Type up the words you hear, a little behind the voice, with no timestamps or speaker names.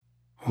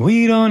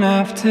We don't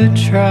have to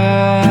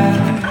try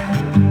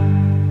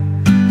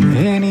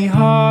any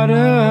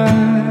harder.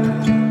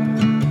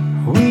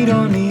 We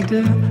don't need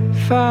to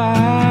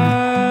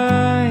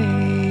fight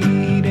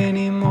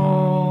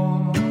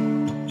anymore.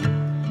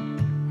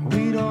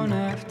 We don't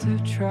have to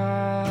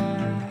try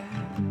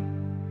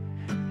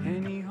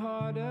any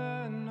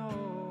harder,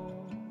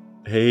 no.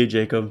 Hey,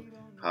 Jacob.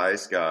 Hi,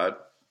 Scott.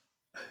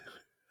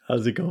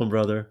 How's it going,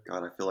 brother?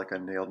 God, I feel like I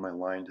nailed my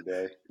line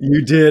today.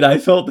 You did. I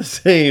felt the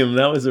same.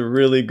 That was a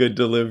really good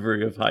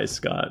delivery of Hi,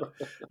 Scott.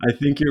 I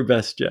think you're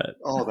best yet.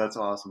 Oh, that's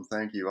awesome.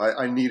 Thank you.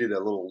 I needed a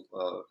little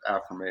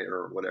affirmate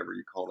or whatever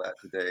you call that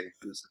today.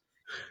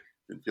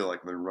 I feel like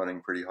I've been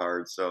running pretty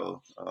hard.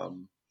 So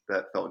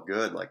that felt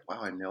good. Like,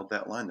 wow, I nailed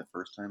that line the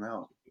first time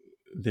out.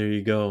 There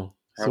you go.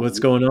 How So are what's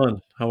you? going on?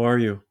 How are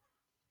you?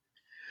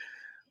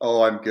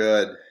 Oh, I'm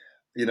good.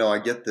 You know, I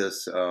get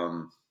this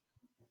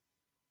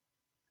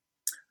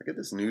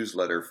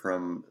newsletter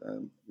from,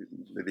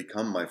 they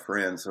become my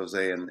friends,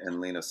 Jose and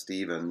Lena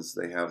Stevens.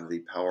 They have the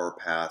Power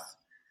Path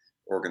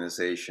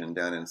organization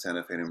down in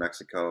Santa Fe, New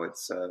Mexico.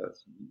 It's a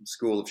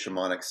School of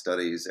Shamanic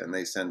Studies, and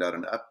they send out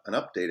an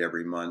update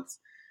every month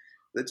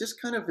that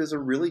just kind of is a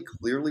really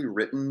clearly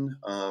written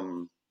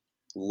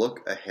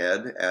look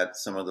ahead at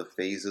some of the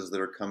phases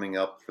that are coming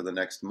up for the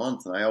next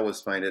month. And I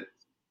always find it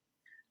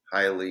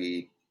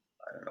highly,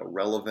 I don't know,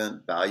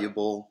 relevant,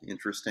 valuable,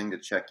 interesting to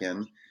check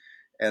in.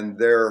 And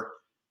their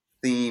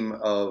theme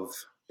of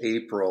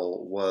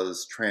April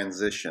was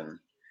transition.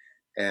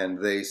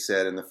 And they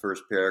said in the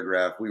first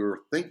paragraph, we were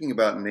thinking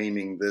about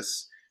naming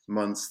this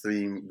month's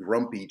theme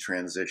Grumpy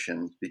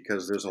Transition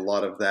because there's a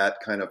lot of that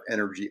kind of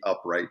energy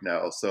up right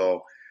now.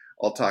 So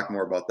I'll talk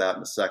more about that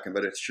in a second,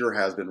 but it sure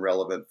has been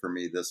relevant for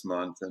me this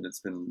month and it's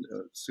been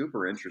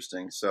super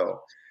interesting. So,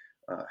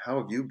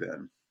 how have you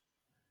been?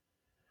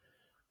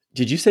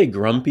 Did you say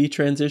grumpy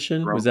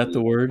transition? Was that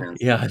the Grumpy word?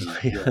 Yeah,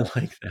 transition. I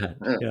like that.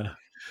 Yeah. Yeah.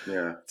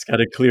 Yeah. It's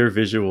got a clear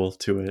visual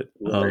to it.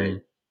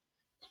 Right.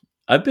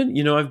 I've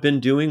been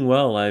doing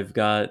well. I've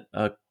got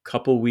a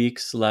couple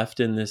weeks left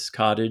in this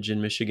cottage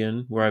in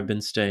Michigan where I've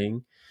been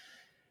staying.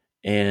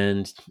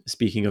 And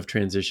speaking of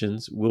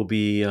transitions, we'll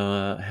be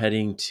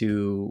heading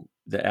to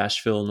the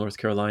Asheville, North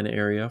Carolina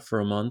area for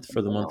a month,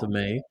 for the month of Wow.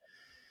 May,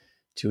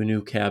 to a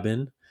new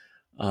cabin.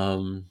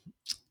 Um,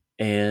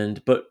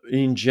 but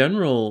in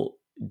general,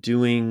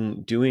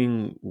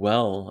 doing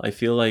well. I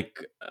feel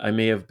like I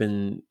may have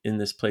been in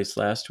this place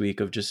last week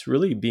of just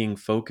really being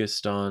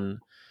focused on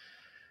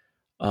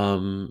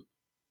um,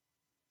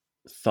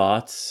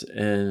 thoughts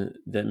and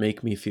that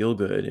make me feel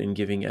good, and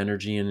giving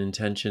energy and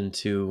intention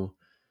to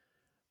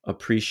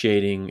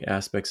appreciating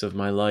aspects of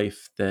my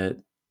life that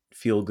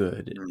feel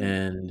good, Mm.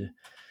 and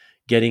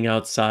getting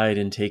outside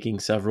and taking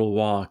several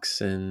walks.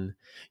 And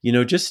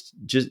just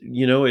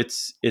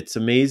it's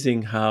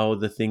amazing how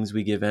the things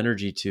we give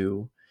energy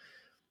to,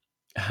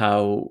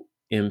 how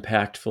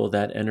impactful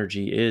that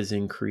energy is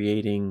in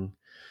creating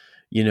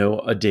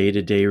a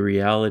day-to-day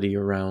reality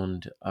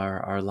around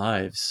our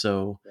lives.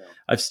 So Yeah.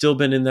 I've still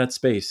been in that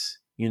space,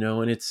 and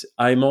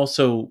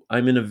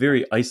I'm in a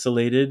very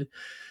isolated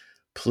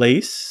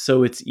place,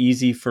 so it's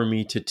easy for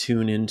me to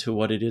tune into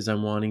what it is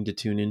I'm wanting to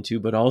tune into.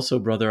 But also,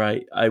 brother,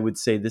 I would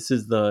say this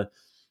is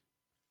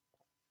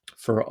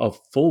for a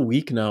full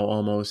week now,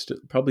 almost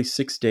probably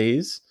 6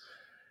 days,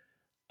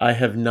 I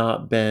have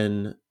not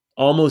been,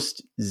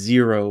 almost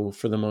zero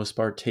for the most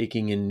part,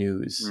 taking in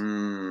news.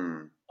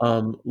 Mm.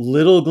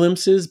 Little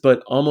glimpses,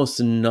 but almost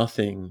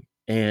nothing.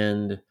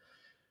 And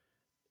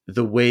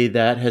the way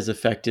that has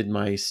affected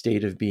my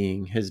state of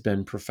being has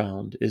been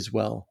profound as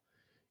well.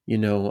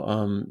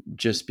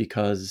 Just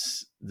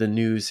because the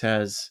news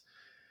has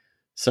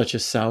such a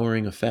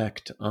souring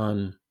effect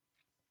on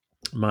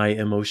my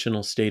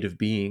emotional state of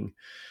being,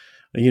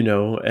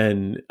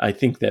 and I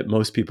think that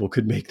most people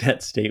could make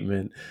that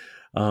statement.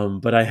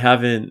 But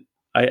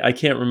I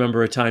can't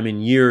remember a time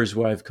in years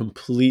where I've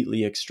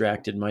completely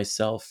extracted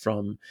myself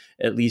from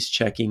at least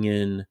checking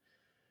in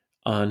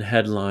on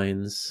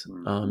headlines,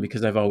 Mm-hmm.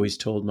 because I've always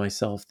told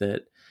myself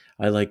that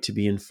I like to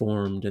be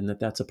informed, and that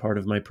that's a part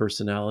of my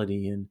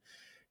personality, and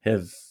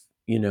have,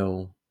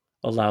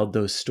 allowed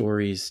those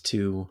stories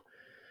to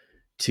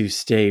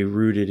stay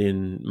rooted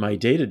in my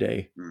day to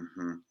day.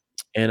 Mm-hmm.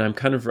 And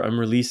I'm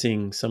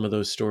releasing some of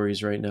those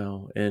stories right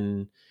now,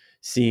 and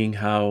seeing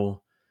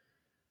how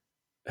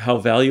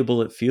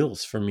valuable it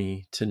feels for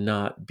me to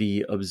not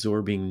be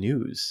absorbing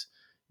news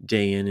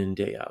day in and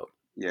day out.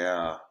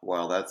 Yeah,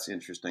 well, that's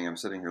interesting. I'm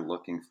sitting here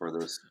looking for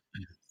this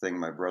thing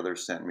my brother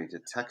sent me to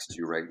text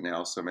you right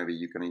now, so maybe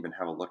you can even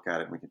have a look at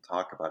it and we can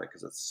talk about it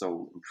because it's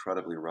so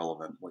incredibly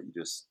relevant what you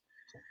just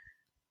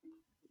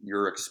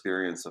your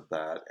experience of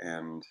that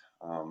and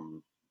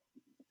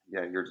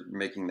yeah, you're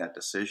making that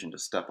decision to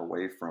step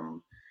away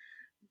from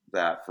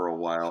that for a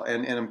while.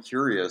 And I'm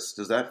curious,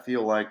 does that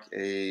feel like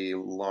a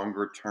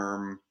longer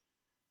term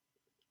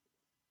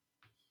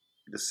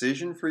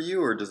decision for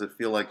you or does it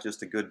feel like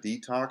just a good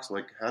detox?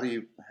 Like how do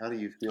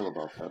you feel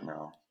about that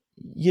now?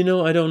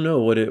 I don't know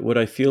what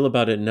I feel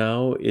about it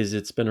now is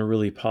it's been a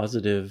really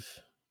positive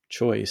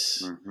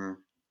choice. Mhm.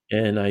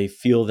 And I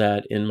feel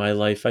that in my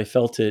life. I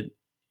felt it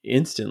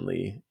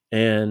instantly.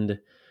 And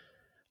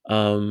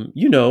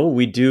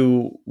we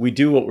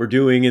do what we're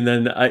doing, and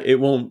then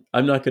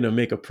I'm not going to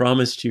make a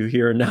promise to you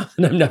here and now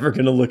that I'm never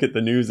going to look at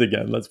the news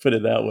again. Let's put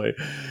it that way.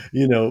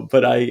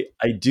 But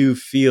I do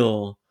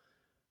feel,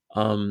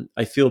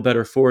 I feel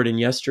better for it. And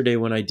yesterday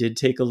when I did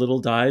take a little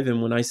dive,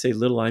 and when I say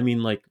little, I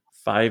mean like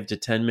 5 to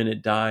 10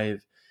 minute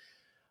dive,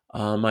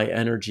 my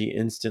energy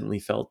instantly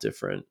felt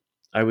different.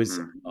 I was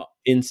Mhm.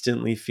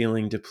 instantly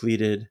feeling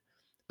depleted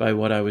by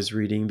what I was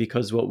reading,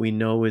 because what we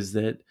know is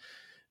that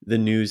the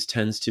news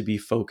tends to be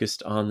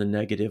focused on the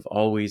negative,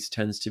 always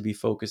tends to be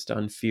focused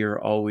on fear,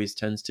 always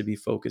tends to be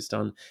focused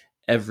on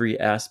every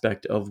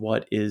aspect of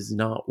what is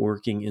not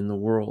working in the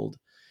world.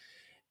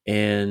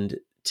 And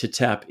to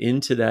tap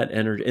into that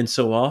energy. And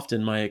so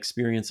often my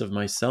experience of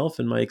myself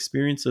and my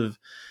experience of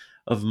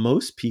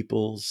most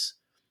people's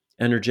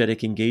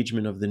energetic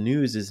engagement of the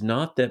news is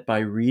not that by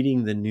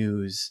reading the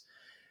news,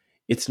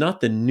 it's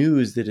not the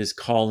news that is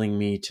calling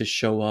me to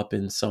show up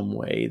in some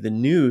way. The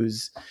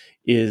news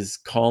is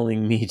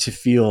calling me to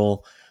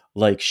feel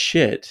like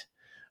shit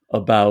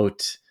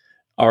about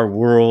our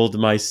world,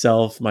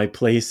 myself, my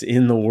place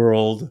in the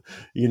world.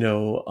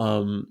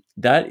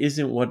 That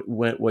isn't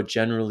what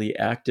generally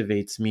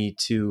activates me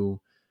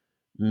to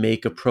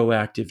make a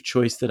proactive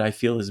choice that I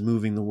feel is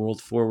moving the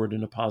world forward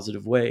in a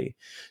positive way.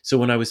 So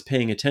when I was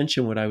paying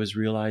attention, what I was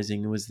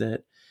realizing was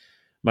that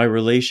my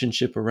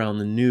relationship around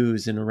the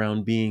news and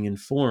around being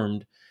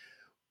informed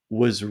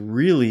was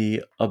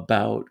really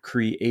about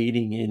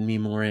creating in me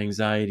more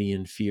anxiety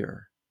and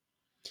fear.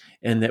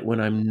 And that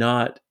when I'm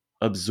not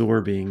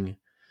absorbing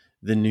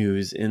the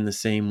news in the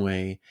same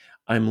way,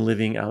 I'm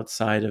living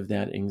outside of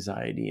that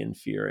anxiety and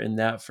fear. And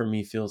that for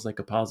me feels like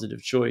a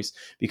positive choice,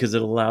 because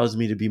it allows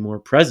me to be more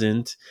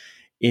present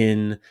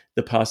in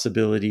the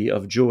possibility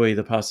of joy,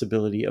 the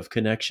possibility of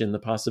connection, the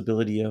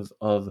possibility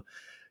of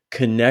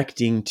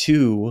connecting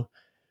to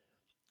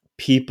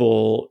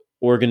people,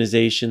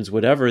 organizations,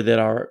 whatever, that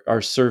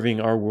are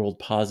serving our world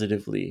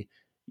positively.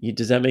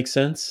 Does that make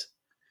sense?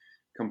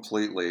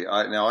 Completely.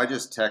 Now, I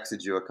just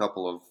texted you a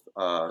couple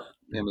of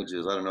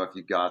images. I don't know if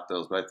you got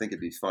those, but I think it'd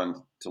be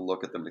fun to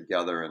look at them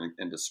together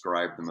and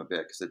describe them a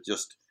bit,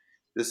 because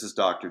this is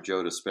Dr.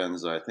 Joe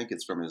Dispenza. I think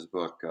it's from his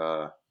book,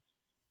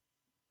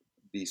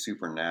 Be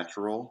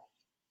Supernatural.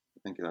 I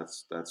think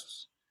that's the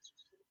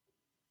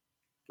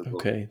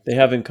book. Okay. They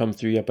haven't come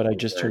through yet, but I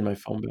just Okay. turned my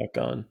phone back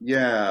on.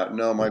 Yeah,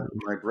 no, my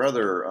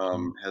brother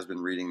has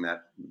been reading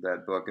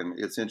that book, and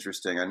it's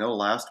interesting. I know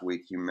last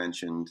week you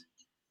mentioned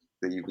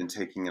that you've been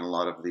taking in a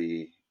lot of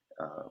the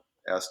uh,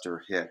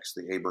 Esther Hicks,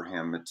 the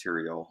Abraham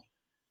material,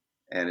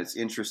 and it's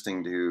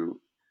interesting to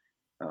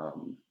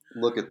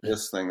look at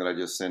this thing that I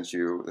just sent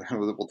you that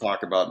we'll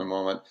talk about in a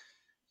moment.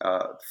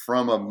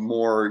 From a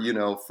more,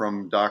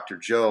 from Dr.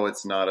 Joe,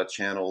 it's not a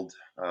channeled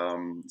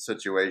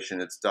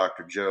situation. It's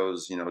Dr.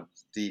 Joe's,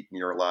 deep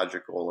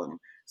neurological and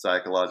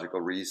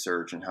psychological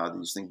research and how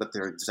these things, but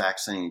they're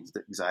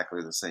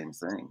exactly the same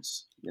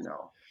things.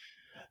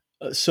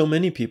 So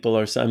many people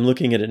are. I'm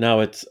looking at it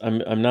now.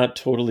 I'm not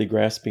totally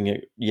grasping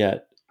it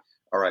yet.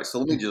 All right, so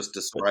let me just But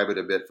describe it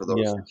a bit for those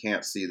yeah. who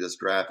can't see this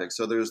graphic.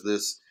 So there's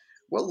this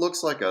what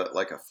looks like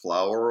a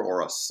flower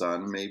or a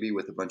sun maybe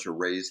with a bunch of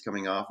rays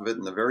coming off of it.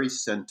 In the very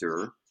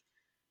center,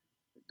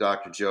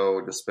 Dr.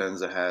 Joe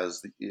Dispenza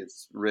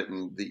it's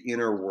written the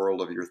inner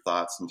world of your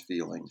thoughts and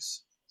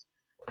feelings.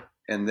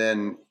 And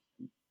then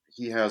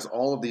he has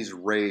all of these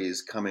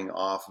rays coming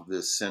off of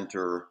this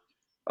center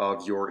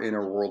of your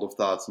inner world of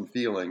thoughts and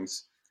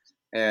feelings.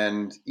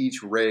 And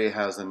each ray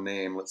has a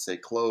name. Let's say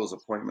clothes,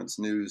 appointments,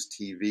 news,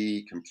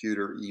 TV,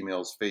 computer,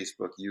 emails,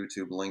 Facebook,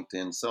 YouTube,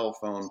 LinkedIn, cell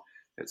phone,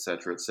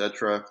 etc.,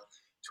 etc.,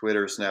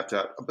 Twitter,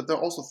 Snapchat. But there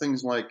are also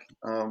things like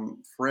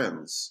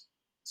friends,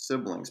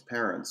 siblings,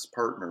 parents,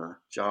 partner,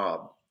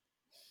 job,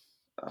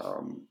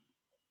 um,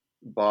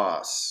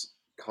 boss,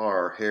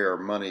 car, hair,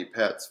 money,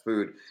 pets,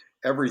 food,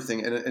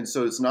 everything. And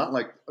so it's not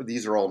like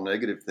these are all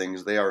negative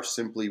things. They are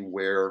simply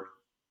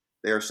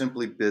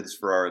bids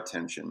for our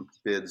attention,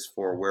 bids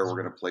for where we're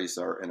going to place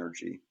our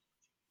energy.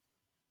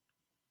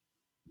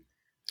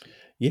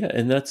 Yeah,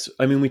 and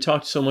I mean, we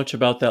talked so much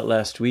about that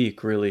last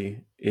week,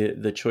 really.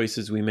 The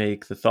choices we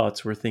make, the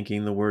thoughts we're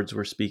thinking, the words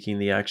we're speaking,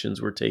 the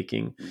actions we're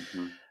taking,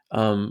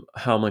 Mm-hmm.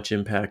 how much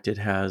impact it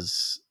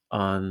has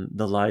on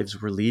the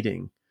lives we're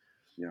leading,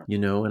 Yeah.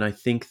 And I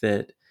think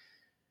that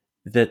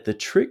the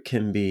trick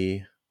can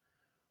be,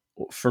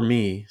 for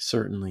me,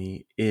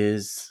 certainly,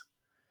 is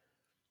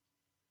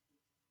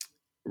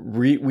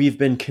we've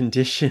been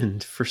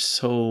conditioned for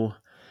so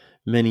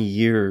many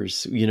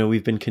years.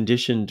 We've been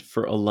conditioned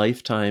for a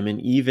lifetime,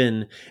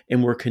 and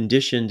we're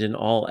conditioned in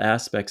all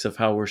aspects of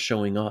how we're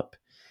showing up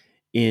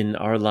in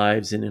our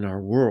lives and in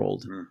our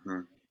world.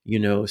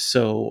 Mm-hmm.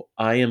 So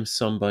I am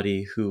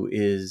somebody who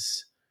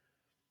is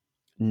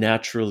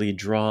naturally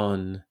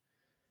drawn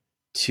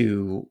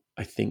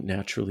I think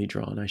naturally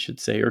drawn, I should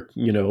say, or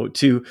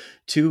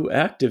to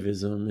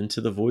activism and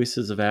to the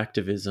voices of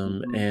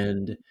activism, Mm-hmm.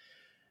 and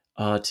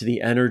to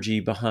the energy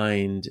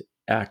behind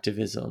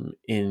activism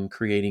in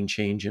creating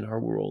change in our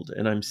world.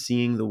 And I'm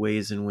seeing the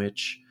ways in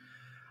which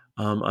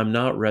I'm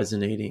not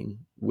resonating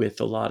with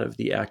a lot of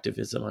the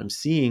activism I'm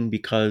seeing,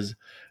 because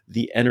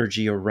the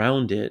energy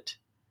around it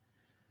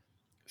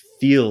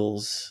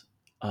feels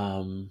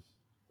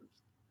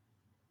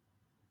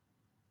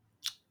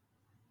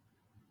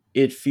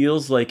it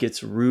feels like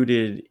it's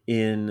rooted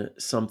in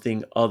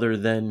something other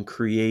than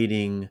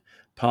creating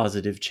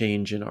positive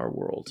change in our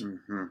world.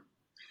 Mm-hmm.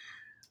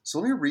 So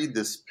let me read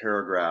this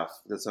paragraph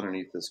that's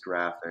underneath this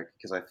graphic,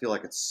 because I feel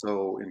like it's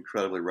so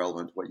incredibly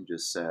relevant to what you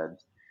just said.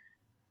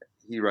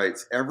 He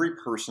writes, every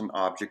person,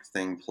 object,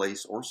 thing,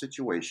 place, or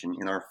situation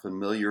in our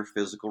familiar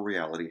physical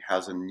reality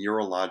has a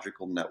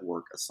neurological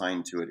network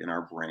assigned to it in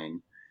our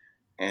brain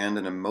and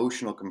an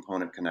emotional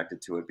component connected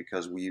to it,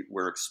 because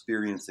we're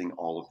experiencing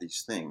all of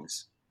these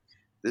things.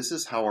 This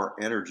is how our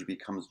energy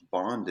becomes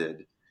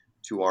bonded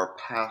to our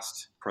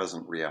past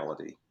present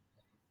reality.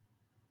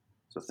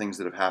 So things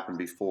that have happened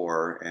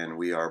before, and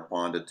we are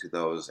bonded to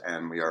those,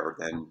 and we are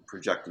then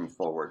projecting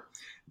forward.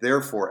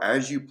 Therefore,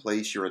 as you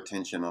place your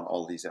attention on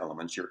all these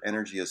elements, your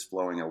energy is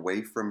flowing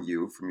away from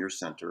you, from your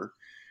center,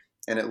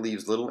 and it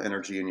leaves little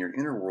energy in your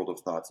inner world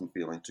of thoughts and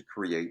feelings to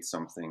create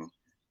something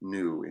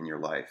new in your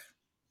life.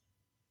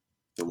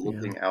 So Yeah.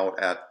 looking out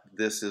at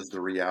this is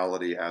the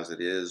reality as it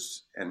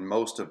is, and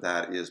most of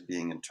that is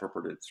being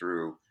interpreted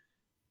through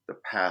the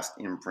past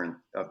imprint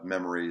of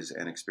memories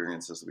and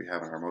experiences that we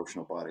have in our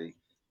emotional body,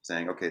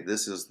 saying, okay,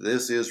 this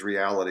is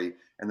reality,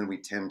 and then we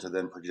tend to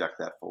then project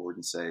that forward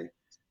and say,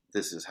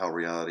 this is how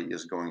reality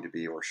is going to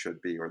be or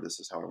should be, or this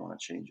is how I want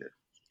to change it.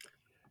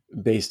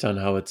 Based on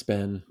how it's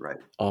been Right.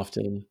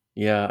 often.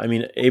 Yeah, I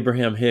mean,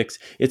 Abraham Hicks.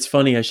 It's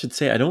funny, I should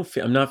say,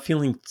 I'm not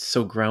feeling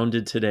so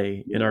grounded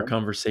today in our Yeah.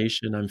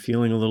 conversation. I'm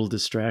feeling a little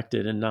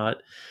distracted and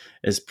not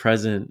as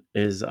present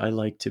as I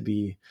like to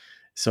be.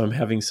 So I'm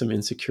having some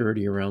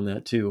insecurity around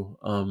that too.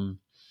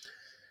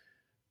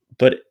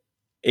 But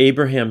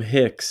Abraham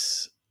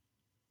Hicks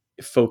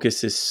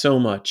focuses so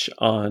much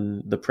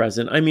on the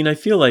present. I mean, I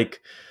feel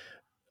like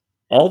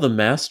all the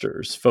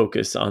masters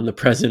focus on the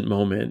present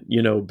moment,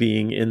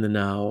 being in the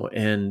now,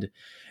 and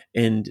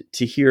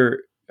to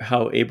hear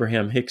how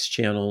Abraham Hicks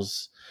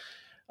channels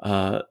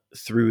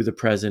through the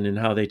present and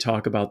how they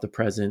talk about the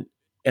present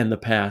and the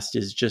past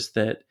is just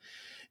that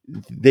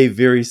they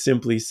very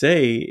simply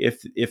say,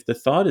 if the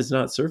thought is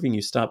not serving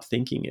you, stop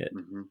thinking it.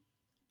 Mm-hmm.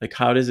 Like,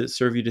 how does it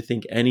serve you to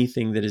think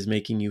anything that is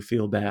making you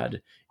feel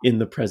bad in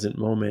the present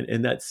moment?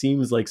 And that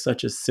seems like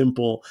such a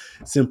simple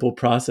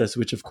process,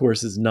 which of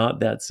course is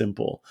not that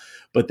simple,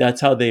 but that's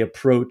how they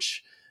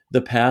approach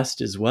the past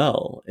as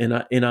well. And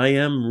I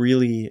am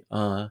really,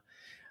 I'm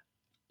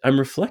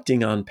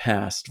reflecting on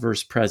past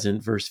versus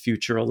present versus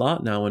future a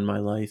lot now in my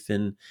life.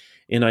 And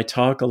I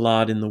talk a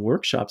lot in the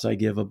workshops I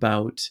give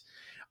about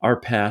our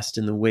past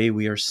and the way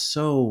we're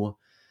so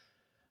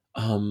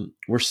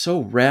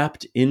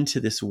wrapped into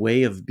this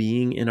way of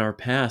being in our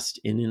past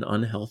in an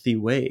unhealthy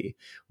way.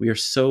 We are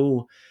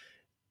so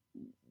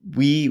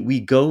we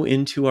go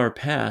into our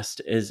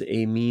past as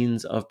a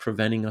means of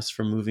preventing us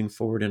from moving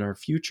forward in our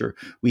future.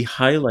 We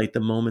highlight the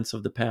moments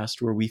of the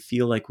past where we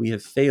feel like we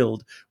have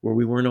failed, where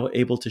we weren't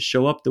able to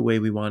show up the way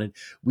we wanted.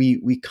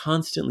 We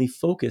constantly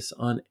focus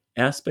on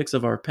aspects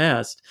of our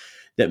past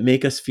that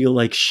make us feel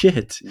like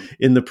shit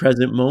in the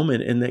present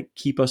moment, and that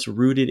keep us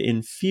rooted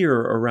in fear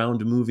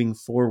around moving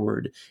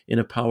forward in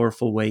a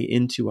powerful way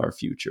into our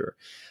future.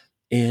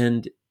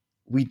 And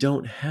we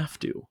don't have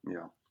to.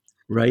 Yeah.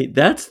 Right?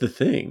 That's the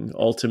thing.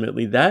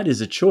 Ultimately, that is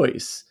a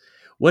choice.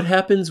 What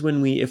happens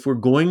if we're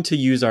going to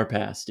use our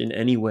past in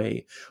any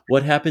way?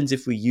 What happens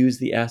if we use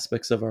the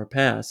aspects of our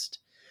past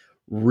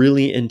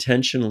really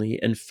intentionally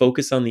and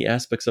focus on the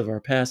aspects of our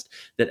past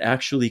that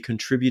actually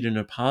contribute in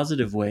a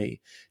positive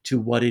way to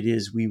what it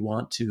is we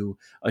want to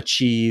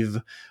achieve,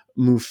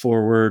 move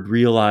forward,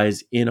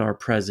 realize in our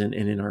present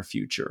and in our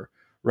future,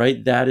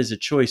 right? That is a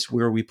choice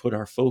where we put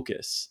our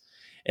focus.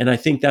 And I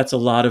think that's a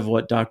lot of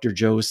what Dr.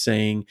 Joe is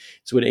saying.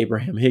 It's what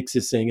Abraham Hicks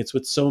is saying. It's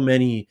what so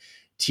many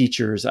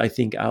teachers, I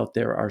think, out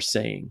there are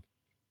saying.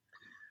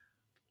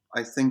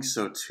 I think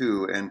so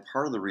too. And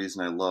part of the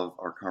reason I love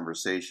our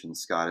conversation,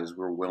 Scott, is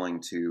we're willing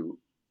to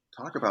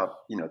talk about,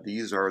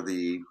 these are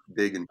the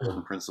big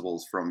important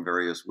principles from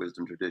various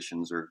wisdom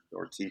traditions or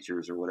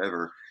teachers or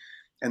whatever,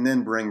 and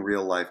then bring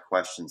real life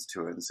questions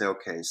to it and say,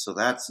 okay, so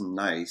that's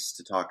nice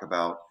to talk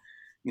about.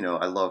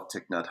 I love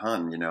Thich Nhat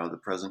Hanh, the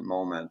present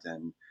moment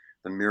and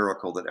the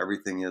miracle that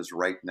everything is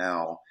right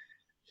now.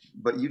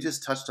 But you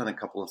just touched on a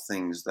couple of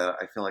things that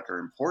I feel like are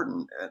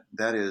important.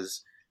 That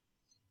is,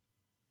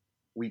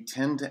 we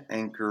tend to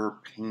anchor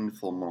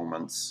painful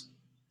moments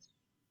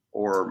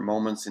or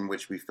moments in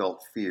which we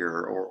felt fear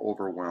or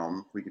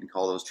overwhelm. We can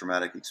call those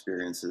traumatic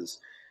experiences.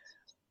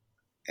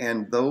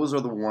 And those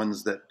are the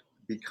ones that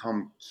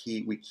become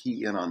key. We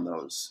key in on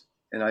those.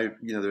 And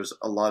there's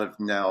a lot of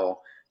now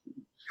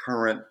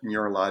current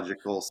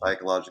neurological,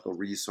 psychological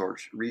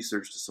research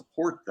to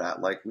support that.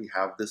 Like, we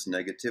have this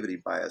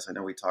negativity bias. I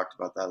know we talked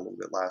about that a little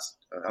bit last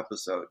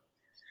episode.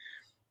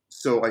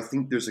 So I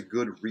think there's a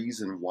good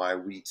reason why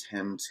we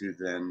tend to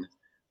then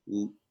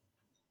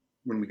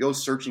when we go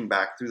searching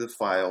back through the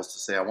files to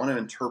say, I want to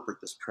interpret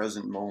this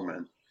present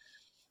moment,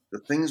 the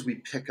things we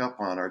pick up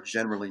on are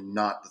generally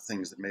not the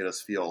things that made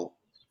us feel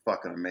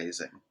fucking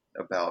amazing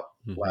about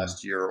Mhm.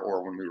 last year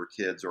or when we were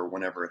kids or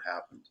whenever it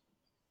happened.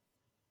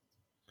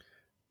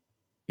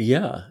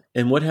 Yeah.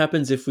 And what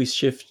happens if we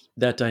shift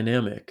that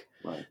dynamic?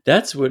 Right.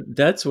 That's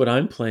what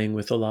I'm playing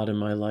with a lot in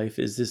my life,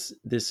 is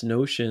this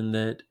notion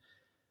that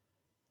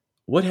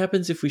what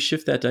happens if we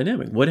shift that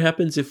dynamic? What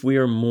happens if we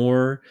are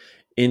more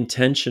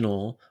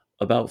intentional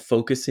about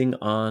focusing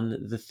on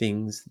the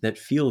things that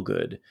feel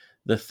good,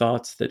 the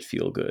thoughts that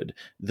feel good,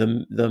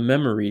 the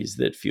memories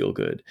that feel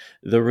good,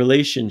 the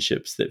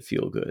relationships that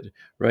feel good,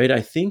 right?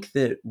 I think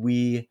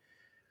we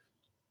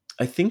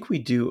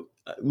do.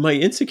 My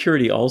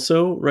insecurity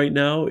also right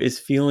now is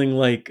feeling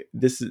like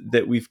this,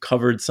 that we've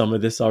covered some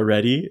of this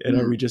already, and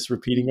are Mm. we just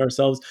repeating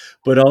ourselves?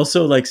 But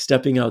also like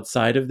stepping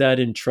outside of that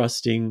and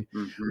trusting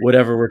Mm-hmm.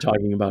 whatever we're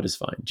talking about is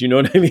fine. Do you know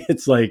what I mean?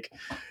 It's like,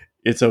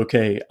 it's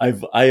okay.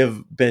 I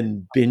have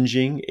been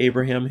binging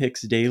Abraham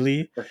Hicks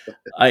daily.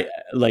 I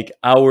like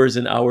hours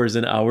and hours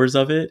and hours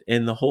of it,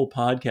 and the whole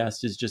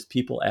podcast is just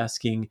people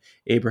asking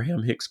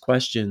Abraham Hicks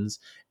questions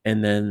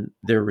and then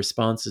their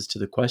responses to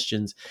the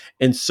questions,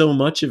 and so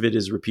much of it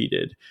is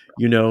repeated,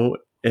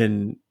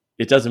 and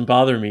it doesn't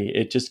bother me.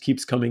 It just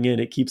keeps coming in.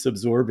 It keeps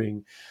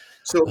absorbing.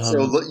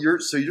 Um, You're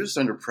just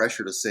under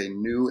pressure to say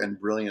new and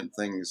brilliant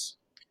things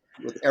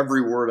with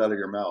every word out of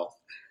your mouth.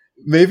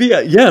 Maybe,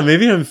 yeah,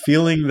 maybe I'm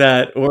feeling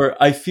that,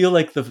 or I feel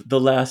like the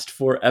last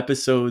four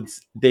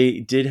episodes, they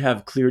did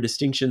have clear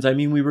distinctions. I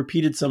mean, we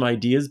repeated some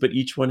ideas, but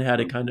each one had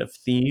a kind of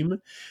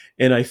theme,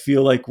 and I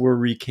feel like we're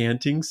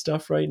recanting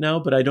stuff right now,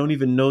 but I don't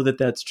even know that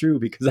that's true,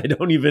 because I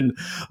don't even,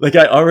 like,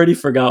 I already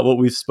forgot what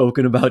we've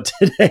spoken about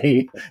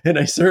today, and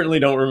I certainly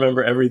don't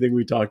remember everything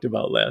we talked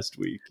about last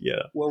week.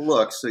 Yeah. Well,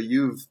 look, so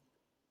you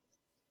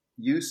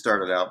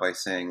started out by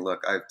saying,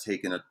 look, I've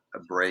taken a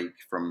break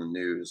from the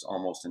news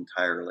almost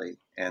entirely,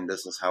 and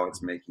this is how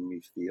it's making me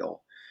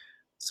feel.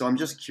 So I'm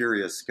just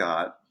curious,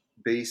 Scott,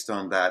 based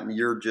on that, and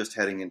you're just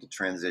heading into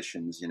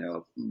transitions,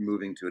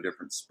 moving to a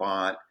different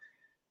spot,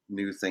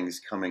 new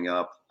things coming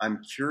up.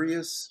 I'm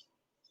curious,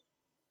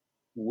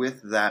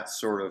 with that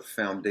sort of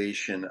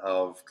foundation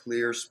of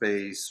clear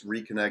space,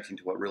 reconnecting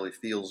to what really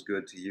feels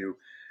good to you,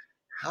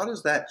 how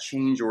does that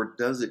change, or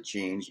does it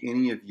change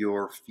any of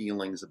your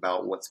feelings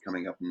about what's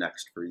coming up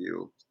next for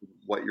you,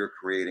 what you're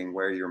creating,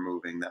 where you're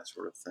moving, that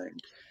sort of thing?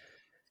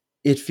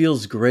 It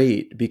feels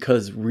great,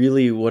 because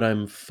really what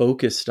I'm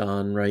focused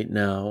on right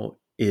now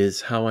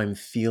is how I'm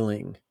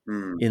feeling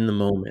Mm, in the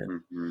moment.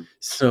 mm-hmm.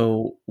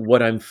 So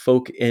what I'm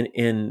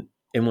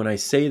and when I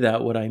say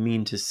that, what I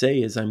mean to say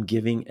is I'm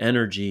giving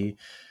energy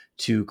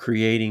to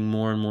creating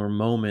more and more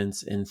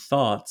moments and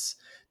thoughts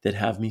that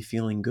have me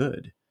feeling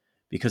good,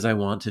 because I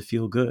want to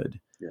feel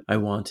good. Yeah, I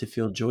want to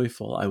feel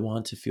joyful. I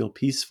want to feel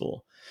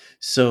peaceful.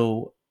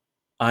 So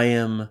I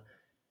am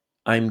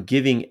I'm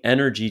giving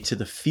energy to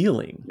the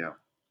feeling, yeah,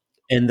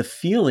 and the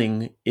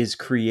feeling is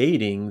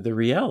creating the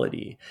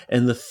reality,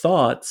 and the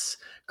thoughts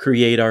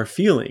create our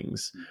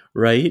feelings,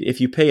 right? If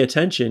you pay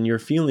attention, your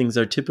feelings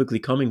are typically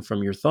coming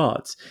from your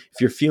thoughts. If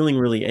you're feeling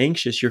really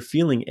anxious, you're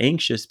feeling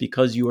anxious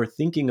because you are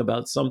thinking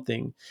about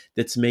something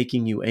that's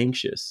making you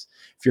anxious.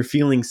 If you're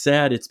feeling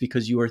sad, it's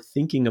because you are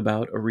thinking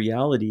about a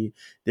reality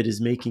that is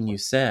making you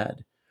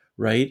sad,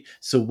 right?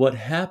 So what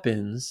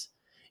happens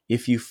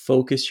if you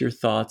focus your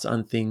thoughts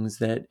on things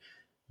that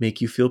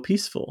make you feel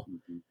peaceful,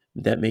 mm-hmm.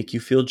 that make you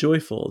feel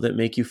joyful, that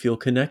make you feel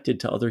connected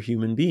to other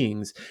human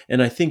beings?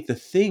 And I think the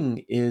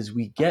thing is,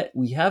 we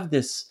have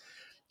this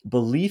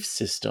belief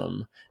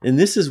system, and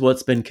this is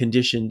what's been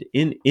conditioned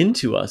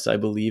into us, I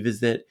believe, is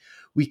that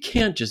we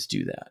can't just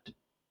do that.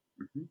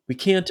 Mm-hmm. We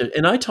can't.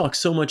 And I talk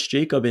so much,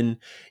 Jacob,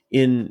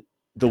 in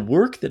the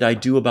work that I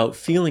do about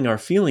feeling our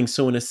feelings.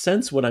 So in a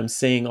sense, what I'm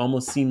saying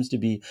almost seems to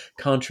be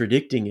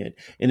contradicting it.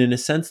 And in a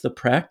sense, the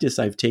practice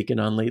I've taken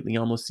on lately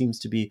almost seems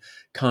to be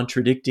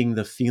contradicting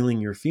the feeling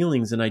your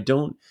feelings. And I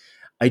don't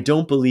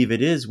believe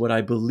it is. What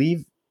I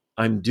believe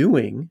I'm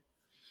doing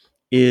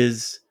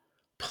is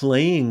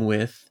playing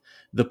with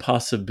the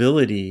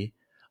possibility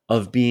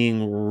of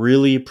being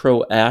really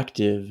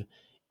proactive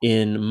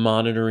in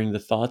monitoring the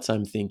thoughts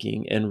I'm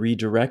thinking and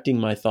redirecting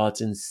my thoughts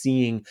and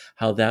seeing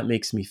how that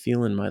makes me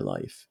feel in my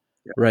life,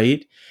 Yeah.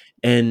 right?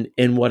 And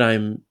what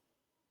I'm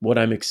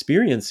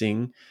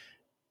experiencing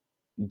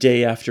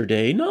day after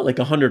day, not like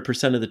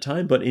 100% of the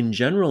time, but in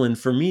general. And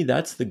for me,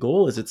 that's the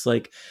goal. Is it's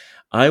like,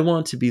 I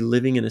want to be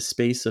living in a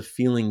space of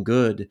feeling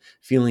good,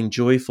 feeling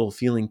joyful,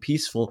 feeling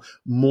peaceful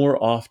more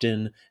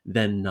often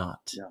than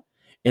not. Yeah.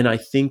 And I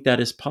think that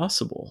is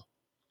possible,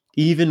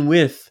 even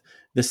with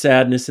the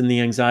sadness and the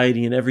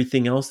anxiety and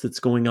everything else that's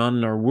going on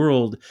in our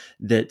world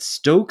that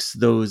stokes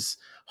those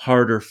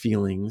harder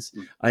feelings.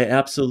 Mm. I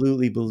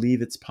absolutely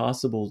believe it's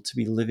possible to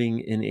be living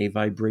in a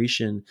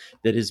vibration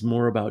that is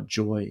more about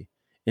joy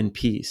and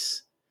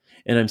peace.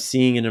 And I'm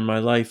seeing it in my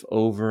life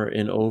over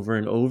and over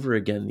and over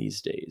again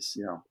these days,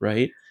 Yeah.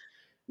 right?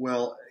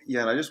 Well,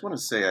 yeah, and I just want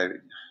to say,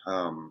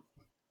 um,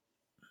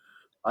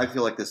 I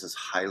feel like this is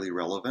highly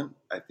relevant.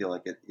 I feel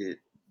like it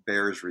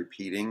bears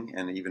repeating,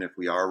 and even if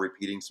we are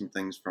repeating some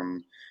things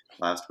from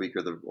last week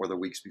or the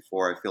weeks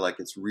before, I feel like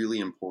it's really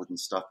important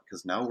stuff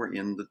because now we're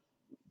in the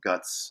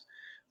guts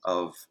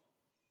of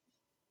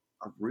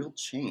real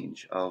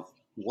change of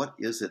what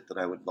is it that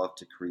I would love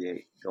to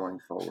create going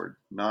forward,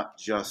 not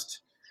just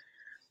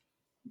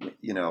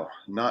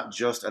not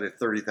just at a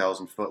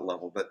 30,000 foot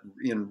level, but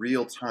in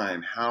real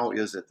time. How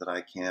is it that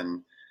I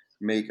can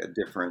make a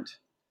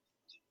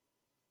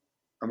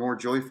more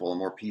joyful, a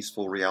more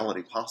peaceful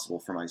reality possible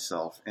for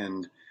myself?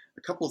 And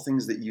a couple of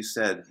things that you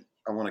said,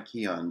 I want to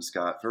key on,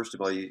 Scott. First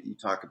of all, you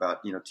talk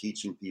about,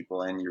 teaching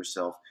people and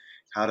yourself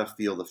how to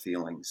feel the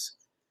feelings.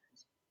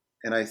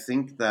 And I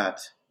think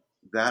that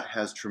that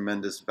has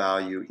tremendous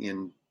value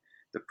in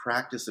the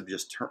practice of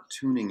just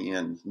tuning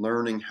in,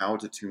 learning how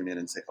to tune in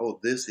and say, oh,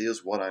 this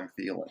is what I'm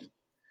feeling.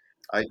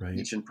 I Right.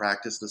 teach and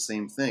practice the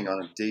same thing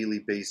on a daily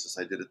basis.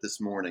 I did it this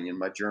morning in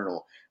my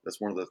journal. That's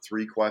one of the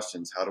 3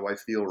 questions. How do I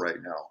feel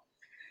right now?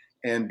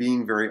 And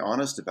being very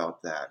honest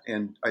about that.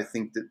 And I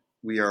think that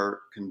we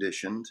are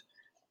conditioned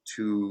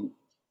to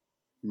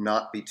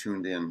not be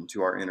tuned in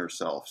to our inner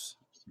selves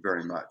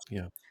very much.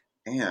 Yeah.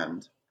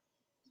 And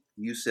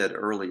you said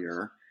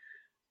earlier,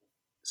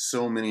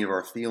 so many of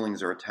our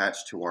feelings are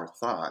attached to our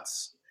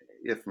thoughts,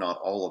 if not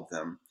all of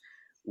them.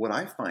 What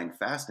I find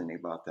fascinating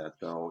about that,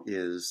 though,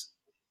 is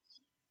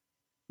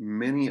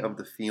many of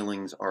the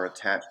feelings are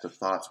attached to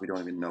thoughts we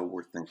don't even know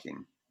we're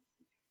thinking.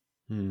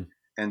 Hmm.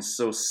 And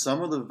so,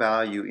 some of the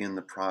value in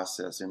the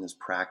process, in this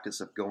practice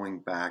of going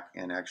back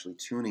and actually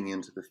tuning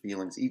into the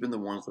feelings, even the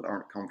ones that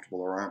aren't comfortable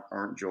or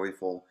aren't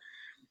joyful,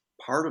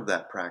 part of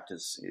that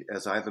practice,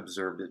 as I've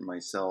observed it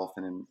myself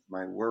and in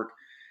my work,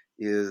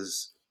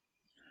 is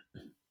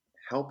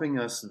helping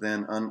us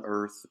then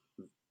unearth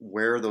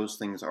where those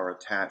things are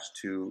attached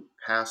to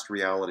past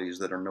realities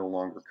that are no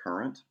longer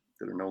current,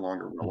 that are no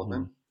longer Hmm.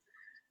 relevant,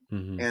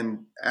 Hmm.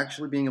 and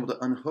actually being able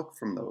to unhook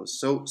from those,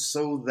 so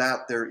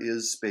that there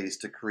is space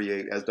to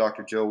create, as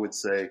Dr. Joe would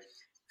say,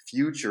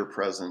 future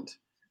present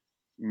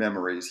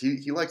memories.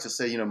 He likes to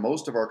say,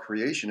 most of our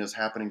creation is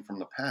happening from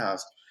the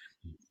past.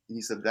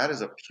 He said that is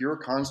a pure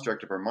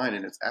construct of our mind,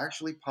 and it's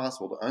actually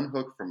possible to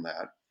unhook from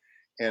that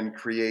and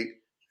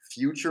create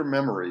future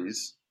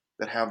memories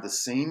that have the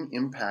same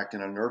impact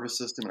in our nervous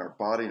system and our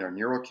body and our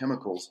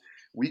neurochemicals.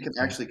 We can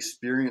Yeah. actually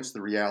experience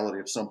the reality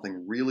of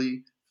something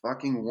really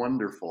fucking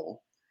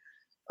wonderful,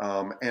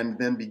 and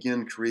then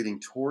begin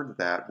creating toward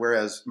that.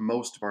 Whereas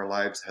most of our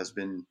lives has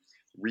been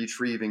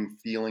retrieving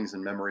feelings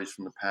and memories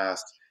from the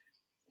past,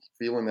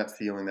 feeling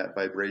that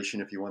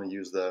vibration, if you want to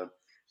use the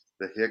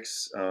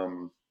Hicks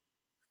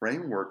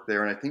framework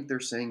there. And I think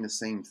they're saying the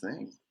same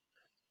thing.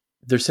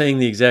 They're saying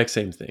the exact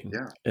same thing.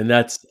 Yeah. And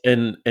that's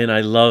and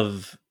I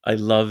love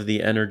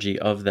the energy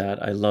of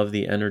that. I love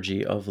the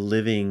energy of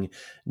living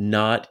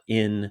not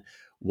in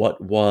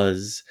what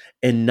was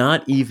and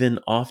not even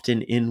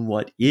often in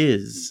what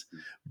is, Mm-hmm.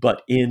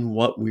 but in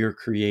what we're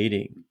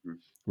creating. Mm-hmm.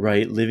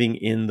 Right? Living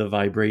in the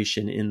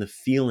vibration, in the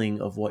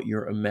feeling of what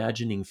you're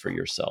imagining for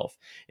yourself.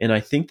 And I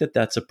think that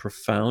that's a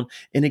profound,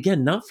 and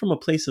again, not from a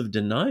place of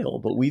denial,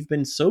 but we've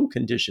been so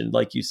conditioned,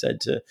 like you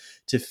said,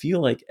 to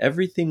feel like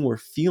everything we're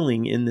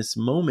feeling in this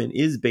moment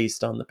is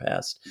based on the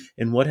past.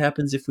 And what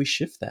happens if we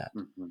shift that?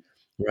 Mm-hmm.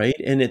 Right?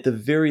 And at the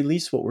very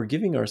least, what we're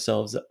giving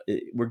ourselves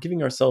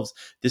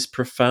this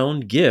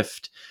profound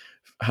gift,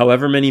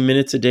 however many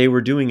minutes a day we're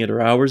doing it or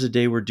hours a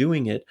day we're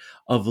doing it,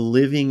 of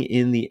living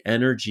in the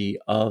energy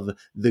of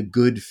the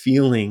good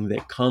feeling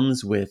that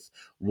comes with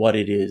what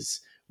it is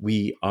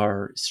we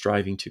are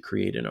striving to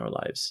create in our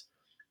lives.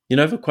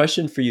 I have a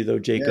question for you though,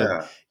 Jacob.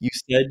 Yeah. You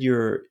said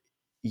you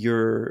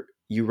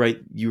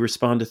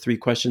respond to 3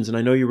 questions, and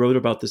I know you wrote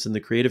about this in the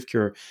Creative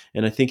Cure,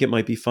 and I think it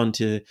might be fun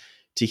to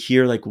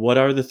hear, like, what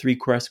are the 3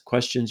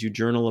 questions you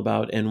journal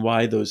about and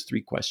why those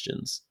 3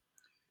 questions?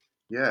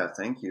 Yeah.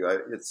 Thank you.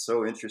 It's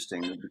so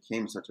interesting. It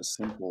became such a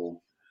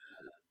simple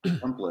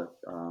template.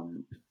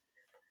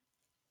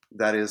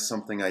 That is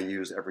something I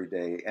use every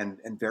day, and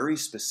very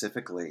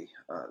specifically,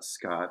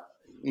 Scott,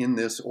 in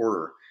this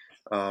order,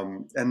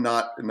 and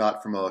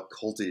not from a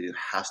culty. It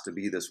has to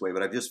be this way,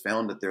 but I've just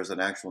found that there's an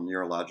actual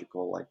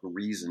neurological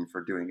reason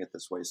for doing it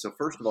this way. So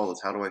first of all,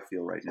 is how do I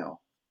feel right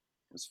now?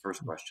 That's the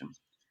first question,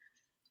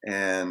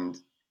 and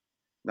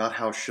not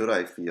how should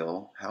I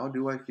feel? How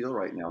do I feel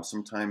right now?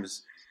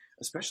 Sometimes,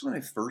 especially when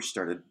I first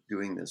started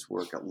doing this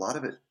work, a lot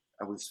of it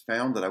I was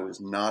found that I was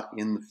not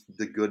in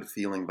the good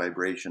feeling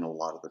vibration a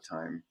lot of the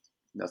time.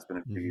 That's been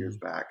a few years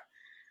Hmm. back.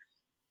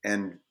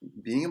 And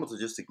being able to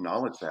just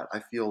acknowledge that, I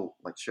feel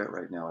like shit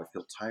right now. I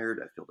feel tired.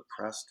 I feel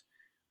depressed.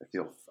 I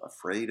feel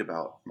afraid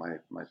about my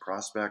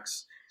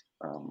prospects.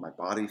 My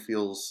body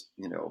feels,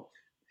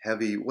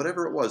 heavy,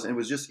 whatever it was. And it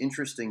was just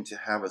interesting to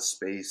have a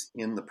space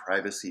in the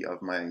privacy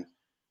of my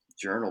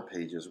journal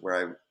pages where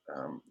I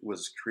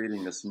was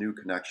creating this new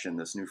connection,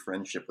 this new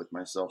friendship with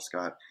myself,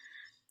 Scott,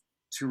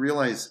 to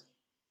realize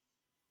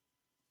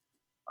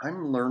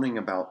I'm learning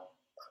about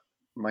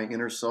my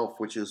inner self,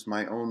 which is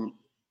my own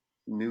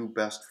new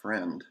best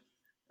friend.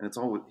 and it's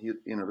always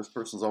this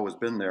person's always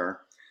been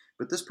there,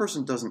 but this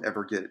person doesn't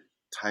ever get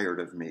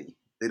tired of me.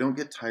 They don't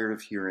get tired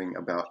of hearing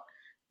about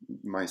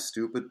my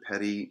stupid,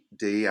 petty,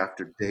 day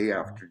after day Mhm.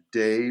 after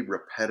day,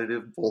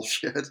 repetitive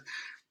bullshit.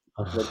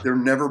 Like, Uh, they're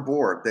never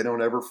bored. They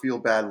don't ever feel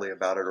badly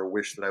about it or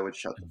wish that I would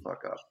shut the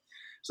fuck up.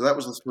 So that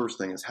was the first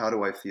thing, is how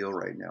do I feel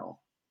right now?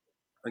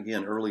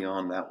 Again, early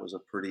on, that was a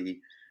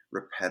pretty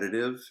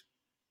repetitive,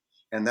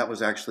 and that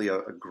was actually a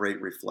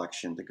great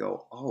reflection to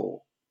go,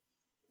 oh,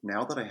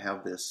 now that I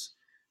have this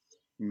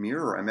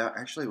mirror, I'm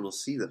actually able to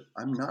see that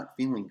I'm not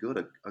feeling good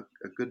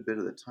a good bit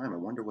of the time. I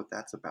wonder what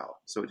that's about.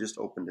 So it just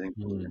opened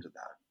inquiry mm, into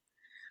that.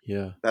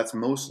 yeah. That's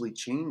mostly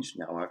changed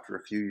now after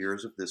a few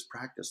years of this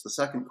practice. The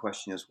second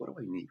question is, what do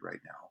I need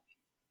right now?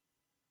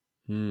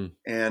 Mm,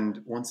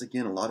 And once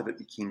again, a lot of it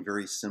became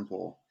very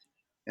simple.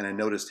 And I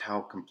noticed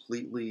how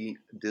completely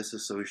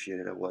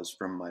disassociated I was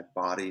from my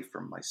body,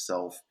 from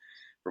myself,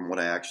 from what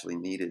I actually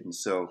needed. And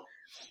so,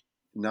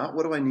 not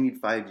what do I need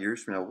 5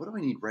 years from now? What do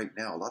I need right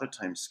now? A lot of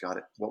times, Scott,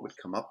 what would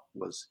come up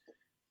was,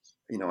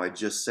 I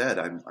just said,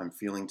 I'm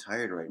feeling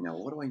tired right now.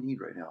 What do I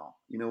need right now?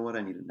 You know what?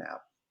 I need a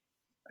nap.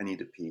 I need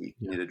to pee.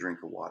 I yeah. need a drink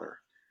of water.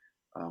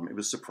 It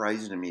was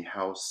surprising to me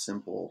how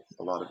simple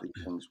a lot of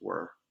these things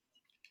were.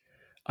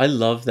 I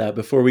love that.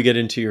 Before we get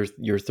into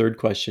your third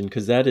question,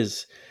 because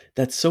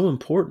that's so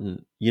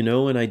important,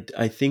 and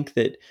I think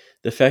that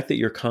the fact that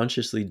you're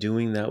consciously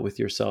doing that with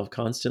yourself,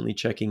 constantly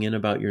checking in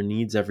about your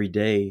needs every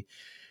day,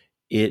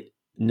 it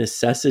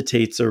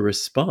necessitates a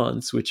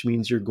response, which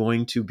means you're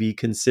going to be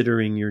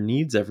considering your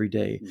needs every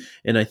day. Mm-hmm.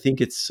 And I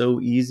think it's so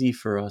easy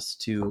for us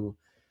to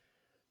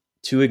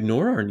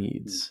ignore our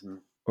needs, Mm-hmm.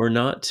 or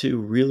not to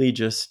really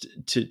just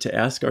to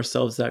ask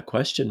ourselves that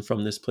question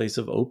from this place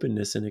of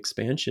openness and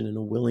expansion, and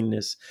a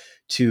willingness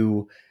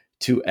to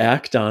to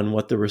act on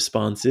what the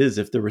response is.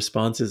 If the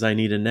response is I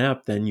need a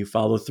nap, then you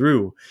follow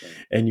through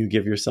Right. and you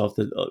give yourself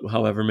the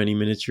however many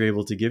minutes you're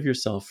able to give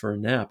yourself for a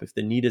nap. If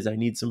the need is I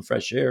need some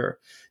fresh air,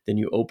 then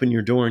you open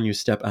your door and you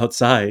step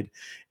outside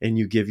and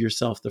you give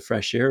yourself the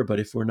fresh air. But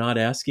if we're not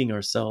asking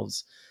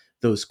ourselves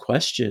those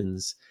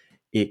questions,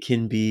 it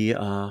can be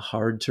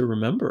hard to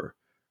remember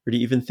or to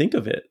even think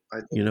of it. I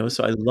think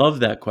So I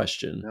love that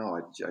question. no,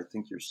 I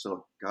think you're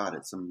so God.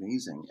 It's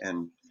amazing,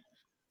 and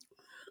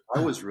I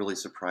was really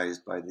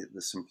surprised by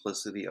the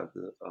simplicity of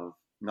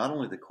not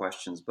only the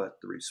questions but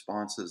the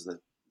responses that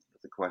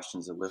the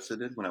questions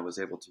elicited. When I was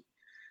able to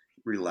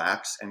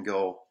relax and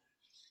go,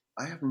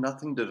 I have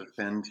nothing to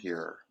defend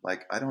here.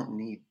 Like, I don't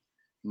need.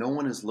 No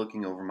one is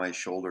looking over my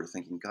shoulder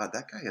thinking, God,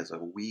 that guy is a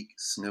weak,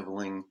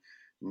 sniveling,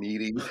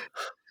 needy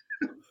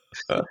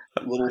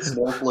little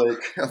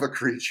snowflake of a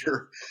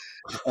creature.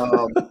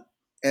 Um,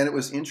 and it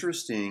was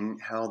interesting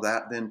how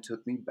that then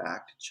took me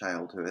back to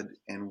childhood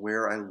and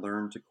where I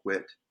learned to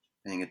quit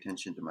paying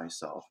attention to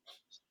myself,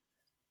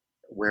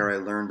 where I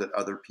learned that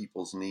other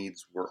people's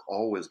needs were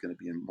always going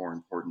to be more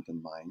important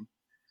than mine.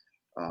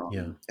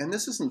 Yeah. And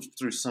this isn't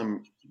through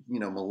some,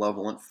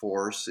 malevolent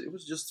force. It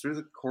was just through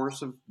the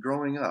course of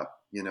growing up.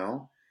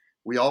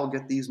 We all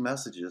get these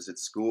messages at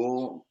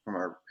school from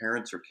our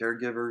parents or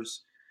caregivers.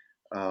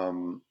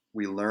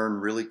 We learn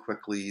really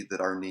quickly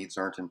that our needs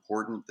aren't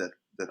important,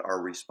 that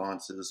our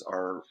responses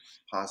are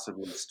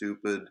possibly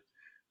stupid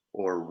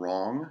or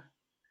wrong.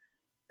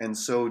 And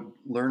so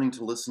learning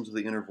to listen to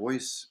the inner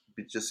voice,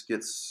 it just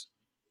gets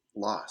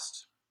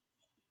lost.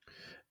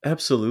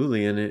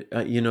 Absolutely. And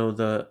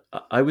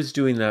I was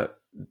doing that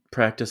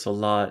practice a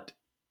lot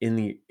in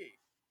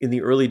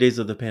the early days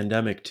of the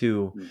pandemic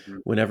too, Mm-hmm.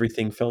 when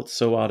everything felt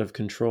so out of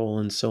control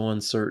and so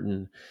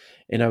uncertain.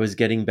 And I was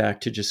getting back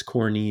to just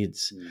core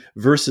needs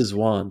versus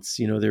wants.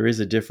 There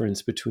is a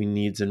difference between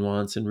needs and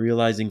wants, and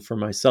realizing for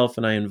myself,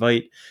 and I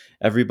invite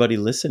everybody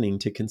listening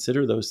to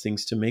consider those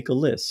things, to make a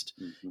list.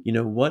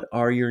 Mm-hmm. What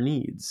are your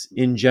needs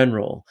in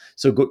general?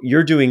 So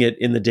you're doing it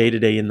in the day to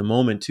day, in the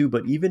moment too,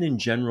 but even in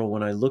general,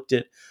 when I looked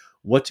at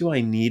what do I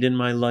need in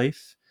my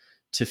life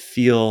to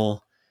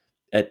feel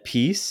at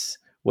peace,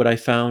 what I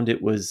found,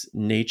 it was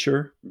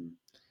nature, Mm-hmm.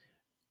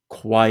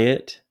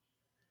 quiet,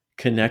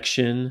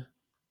 connection,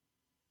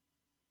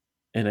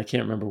 and I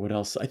can't remember what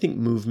else. I think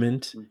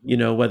movement,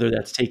 Mm-hmm. whether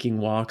that's taking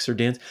walks or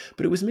dance,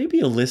 but it was maybe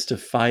a list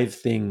of 5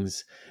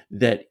 things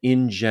that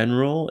in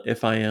general,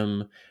 if I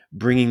am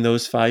bringing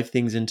those 5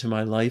 things into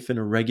my life in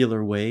a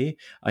regular way,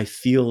 I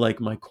feel like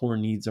my core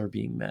needs are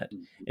being met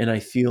Mm-hmm. and I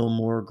feel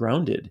more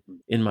grounded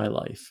in my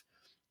life.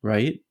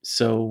 Right?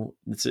 So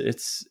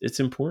it's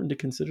important to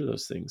consider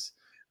those things.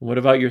 What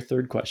about your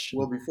third Well, question?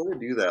 before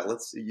we do that,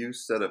 you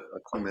said a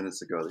few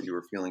minutes ago that you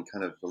were feeling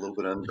kind of a little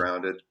bit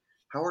ungrounded.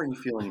 How are you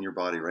feeling in your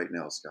body right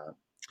now, Scott?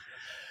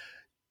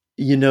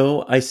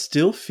 I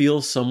still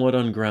feel somewhat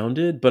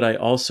ungrounded, but I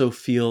also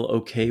feel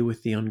okay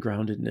with the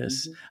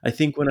ungroundedness. Mm-hmm. I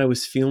think when I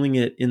was feeling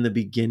it in the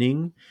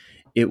beginning,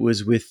 it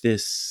was with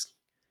this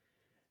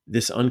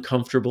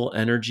uncomfortable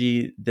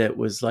energy that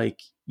was like,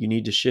 you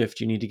need to shift,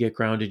 you need to get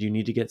grounded, you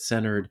need to get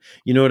centered.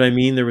 You know what I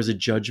mean? There was a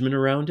judgment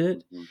around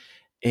it. Mm-hmm.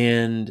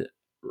 And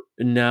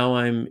now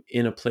I'm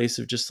in a place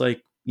of just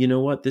like, you know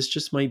what? This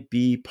just might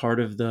be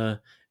part of the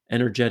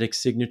energetic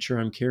signature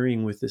I'm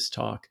carrying with this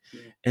talk.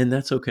 Yeah. And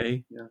that's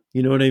okay. Yeah.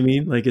 You know what I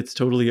mean? Like it's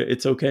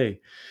okay.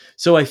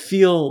 So I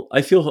feel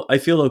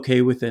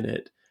okay within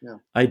it. Yeah.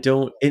 I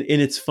don't, and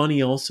it's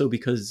funny also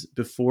because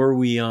before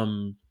we,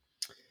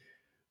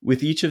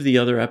 with each of the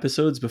other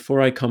episodes,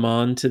 before I come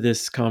on to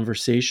this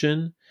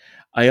conversation,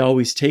 I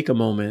always take a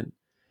moment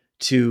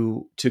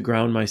to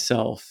ground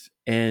myself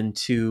and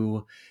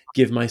to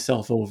give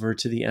myself over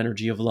to the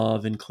energy of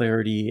love and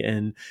clarity.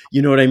 And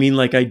you know what I mean?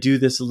 Like I do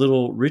this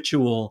little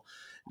ritual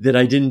that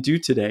I didn't do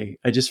today.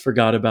 I just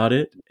forgot about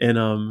it.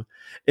 And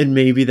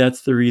maybe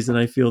that's the reason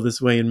I feel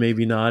this way and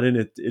maybe not. And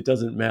it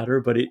doesn't matter,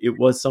 but it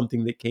was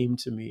something that came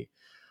to me.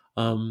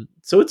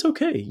 So it's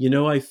okay. You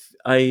know,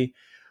 I,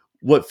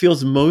 what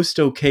feels most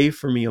okay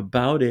for me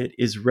about it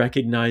is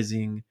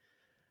recognizing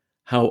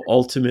how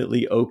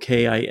ultimately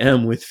okay I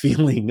am with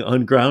feeling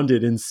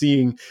ungrounded and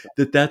seeing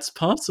that that's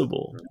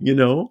possible, you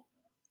know?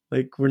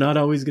 Like we're not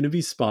always going to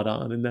be spot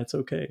on and that's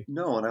okay.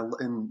 No,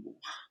 and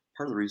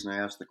part of the reason I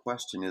asked the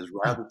question is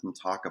rather than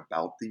talk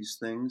about these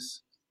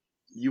things,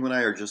 you and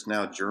I are just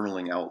now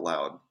journaling out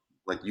loud.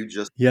 Like you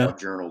just Yeah. now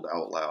journaled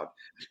out loud.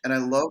 And I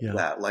love Yeah.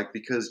 that. Like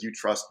because you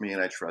trust me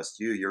and I trust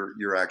you,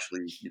 you're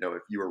actually, you know,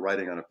 if you were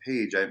writing on a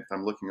page, if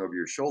I'm looking over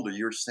your shoulder,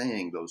 you're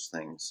saying those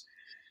things.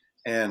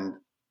 And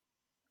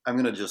I'm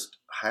going to just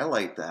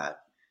highlight that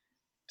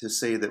to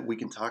say that we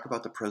can talk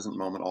about the present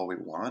moment all we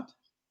want,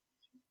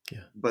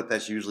 Yeah. but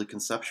that's usually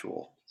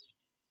conceptual.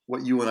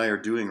 What you and I are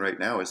doing right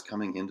now is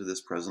coming into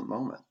this present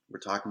moment. We're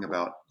talking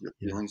about your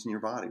Yeah. feelings in your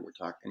body.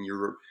 And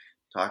you're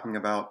talking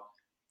about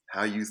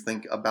how you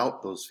think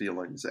about those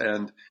feelings,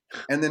 and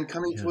then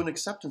coming to Yeah. an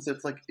acceptance.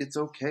 It's like it's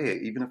okay,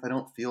 even if I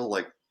don't feel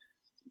like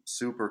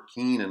super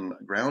keen and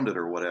grounded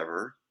or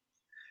whatever.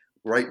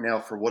 Right now,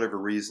 for whatever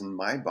reason,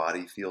 my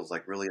body feels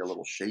like really a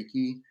little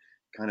shaky,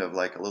 kind of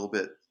like a little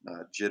bit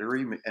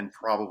jittery, and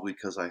probably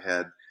because I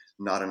had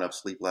not enough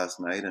sleep last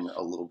night and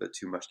a little bit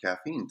too much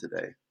caffeine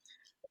today.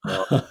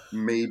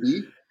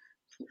 Maybe,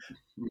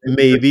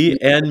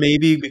 Maybe, and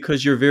maybe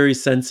because you're very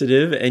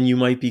sensitive and you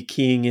might be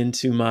keying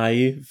into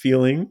my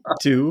feeling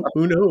too.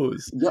 Who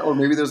knows? yeah, or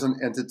maybe there's an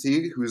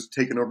entity who's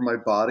taken over my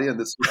body and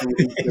this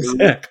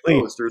Exactly.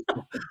 ghost or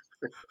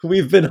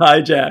We've been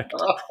hijacked.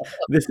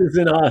 This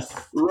isn't us.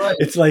 right.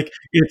 It's like,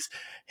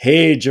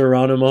 hey,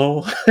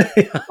 Geronimo.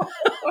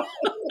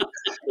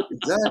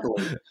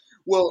 Exactly.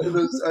 Well,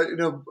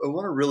 I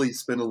want to really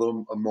spend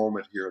a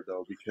moment here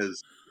though,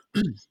 because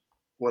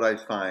what I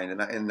find,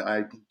 and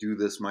I do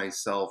this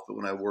myself, but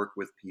when I work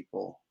with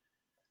people,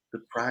 the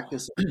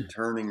practice of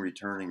returning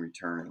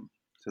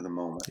to the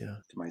moment, Yeah.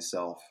 to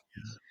myself,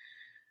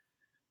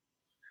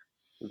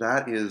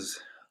 that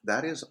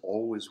is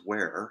always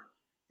where,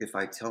 if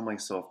I tell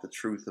myself the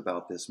truth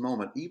about this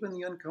moment, even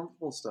the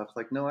uncomfortable stuff,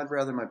 like, no, I'd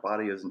rather my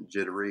body isn't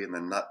jittery and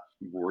then not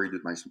worried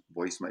that my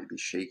voice might be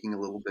shaking a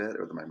little bit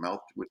or that my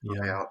mouth would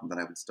dry Yeah. out and then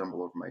I would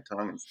stumble over my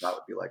tongue and Scott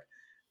would be like,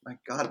 my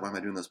God, why am I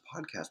doing this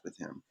podcast with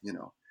him? You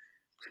know?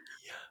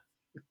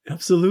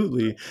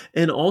 Absolutely.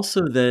 And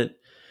also that,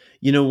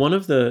 you know, one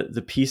of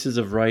the pieces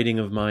of writing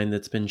of mine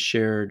that's been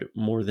shared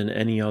more than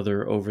any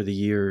other over the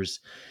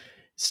years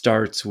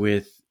starts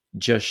with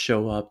just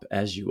show up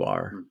as you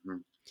are. Mm-hmm.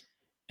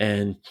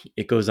 And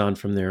it goes on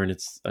from there. And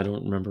I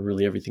don't remember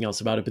really everything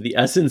else about it, but the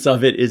essence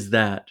of it is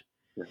that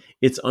Yeah.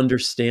 it's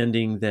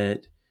understanding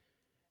that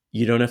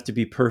you don't have to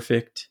be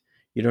perfect.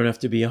 You don't have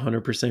to be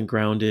 100%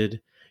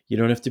 grounded. You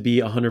don't have to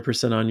be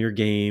 100% on your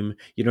game.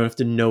 You don't have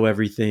to know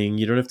everything.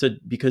 You don't have to,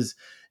 because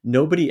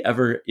nobody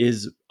ever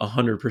is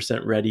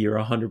 100% ready or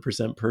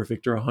 100%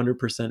 perfect or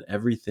 100%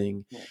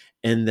 everything. Yeah.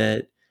 And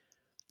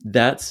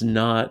that's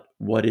not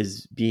what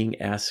is being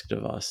asked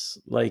of us.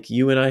 Like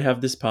you and I have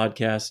this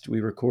podcast,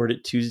 we record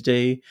it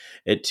Tuesday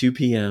at 2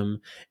 p.m.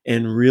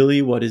 And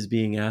really what is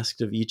being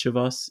asked of each of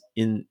us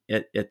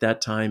at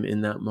that time,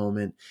 in that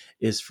moment,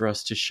 is for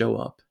us to show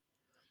up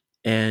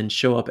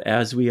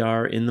as we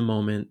are in the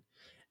moment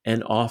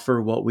and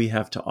offer what we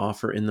have to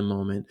offer in the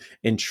moment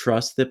and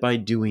trust that by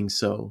doing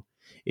so,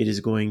 it is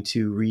going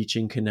to reach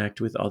and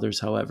connect with others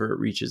however it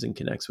reaches and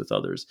connects with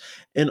others.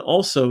 And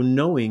also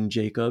knowing,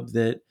 Jacob,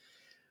 that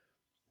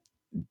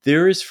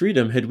there is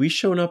freedom. Had we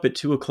shown up at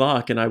 2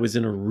 o'clock and I was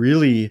in a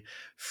really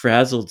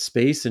frazzled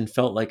space and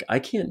felt like I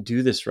can't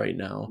do this right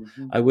now,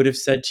 Mm-hmm. I would have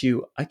said to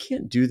you, I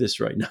can't do this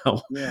right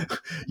now. Yeah.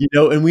 You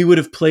know, and we would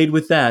have played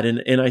with that.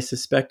 And I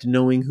suspect,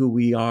 knowing who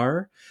we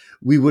are,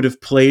 we would have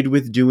played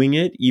with doing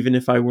it, even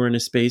if I were in a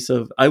space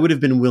of, I would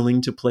have been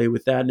willing to play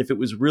with that. And if it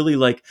was really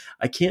like,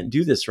 I can't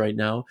do this right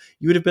now,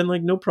 you would have been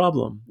like, no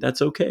problem.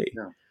 That's okay.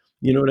 Yeah.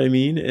 You know what I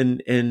mean?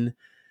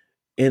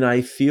 And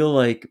I feel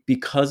like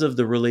because of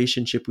the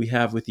relationship we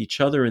have with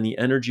each other and the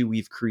energy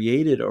we've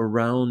created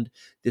around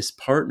this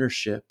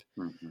partnership,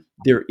 Mm-hmm.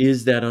 there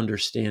is that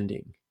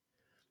understanding.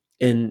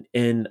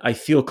 And I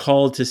feel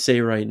called to say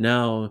right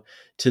now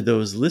to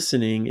those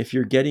listening, if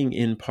you're getting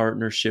in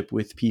partnership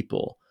with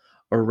people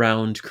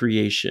around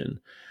creation,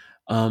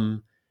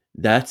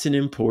 that's an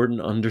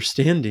important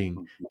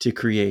understanding to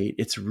create.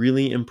 It's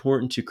really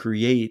important to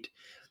create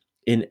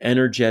an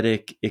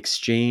energetic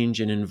exchange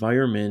and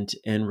environment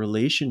and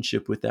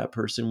relationship with that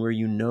person where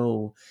you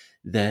know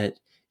that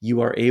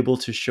you are able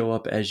to show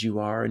up as you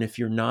are. And if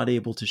you're not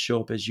able to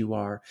show up as you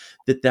are,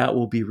 that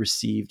will be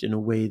received in a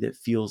way that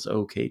feels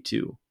okay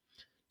too.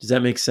 Does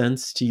that make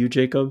sense to you,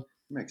 Jacob?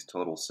 It makes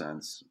total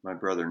sense. My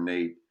brother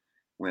Nate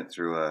went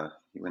through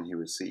when he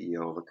was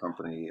CEO of a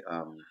company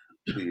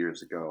 2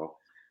 years ago,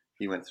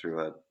 he went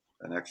through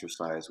an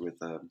exercise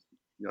with a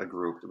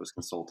group that was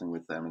consulting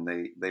with them, and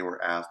they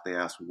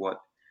asked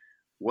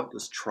what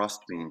does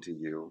trust mean to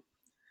you?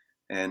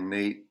 And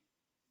Nate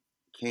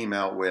came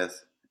out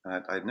with,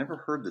 I'd never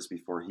heard this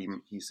before.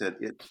 He said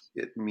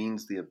it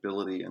means the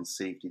ability and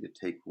safety to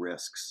take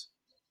risks.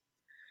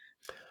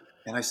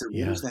 And I said, what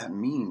Yeah. does that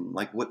mean?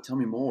 Like, what? Tell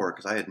me more,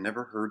 because I had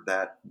never heard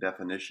that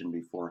definition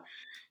before.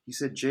 He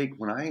said, Jake,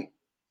 when I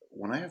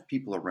have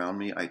people around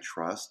me I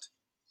trust,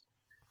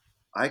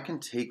 I can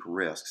take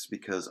risks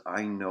because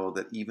I know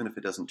that even if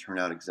it doesn't turn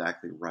out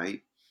exactly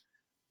right,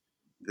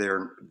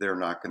 they're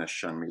not going to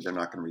shun me. They're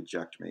not going to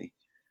reject me.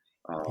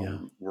 Yeah.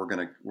 We're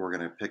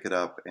gonna pick it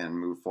up and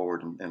move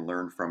forward and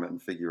learn from it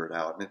and figure it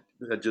out. And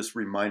it just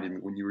reminded me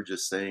when you were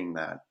just saying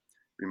that,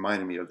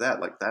 reminded me of that.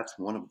 Like that's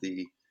one of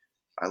the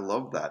I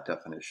love that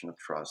definition of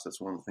trust.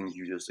 That's one of the things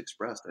you just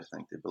expressed. I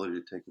think the ability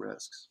to take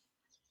risks.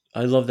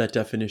 I love that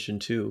definition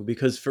too,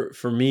 because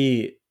for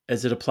me,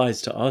 as it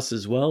applies to us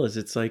as well, as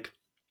it's like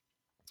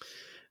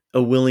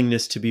a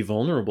willingness to be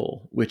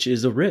vulnerable, which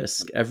is a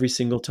risk every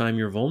single time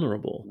you're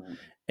vulnerable. Right.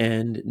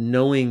 And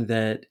knowing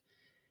that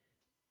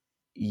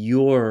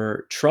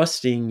you're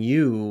trusting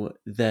you,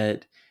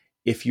 that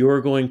if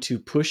you're going to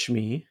push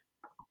me,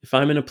 if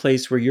I'm in a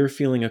place where you're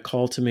feeling a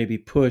call to maybe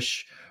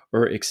push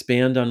or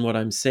expand on what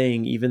I'm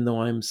saying, even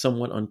though I'm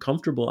somewhat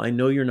uncomfortable, I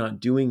know you're not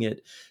doing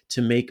it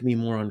to make me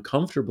more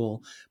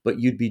uncomfortable,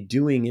 but you'd be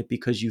doing it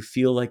because you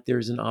feel like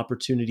there's an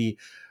opportunity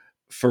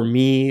for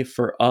me,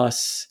 for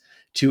us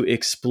to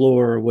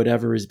explore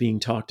whatever is being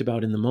talked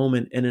about in the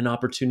moment, and an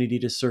opportunity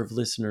to serve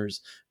listeners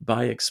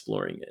by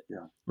exploring it.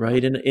 Yeah.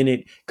 Right. And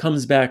it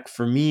comes back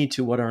for me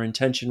to what our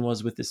intention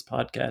was with this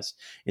podcast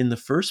in the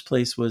first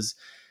place, was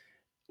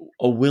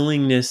a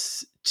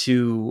willingness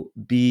to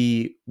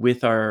be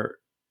with our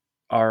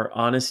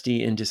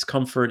honesty and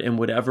discomfort and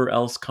whatever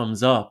else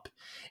comes up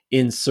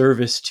in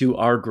service to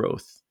our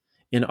growth,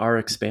 in our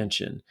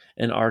expansion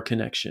and our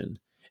connection,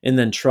 and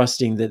then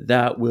trusting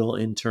that will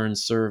in turn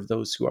serve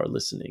those who are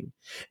listening.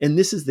 And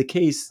this is the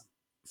case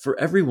for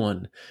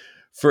everyone,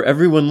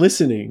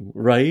 listening,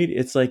 right?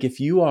 It's like if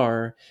you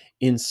are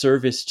in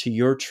service to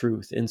your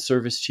truth, in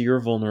service to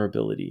your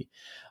vulnerability,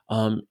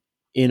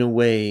 in a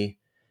way,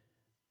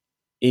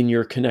 in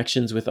your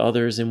connections with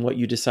others and what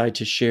you decide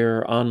to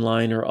share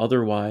online or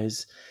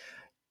otherwise,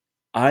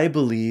 I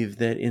believe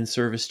that in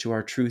service to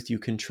our truth, you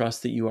can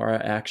trust that you are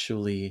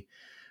actually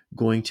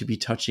going to be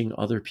touching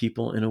other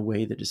people in a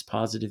way that is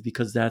positive,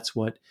 because that's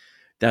what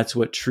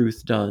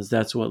truth does.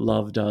 That's what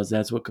love does.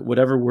 That's what,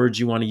 whatever words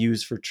you want to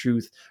use for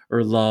truth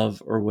or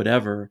love or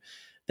whatever,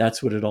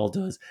 that's what it all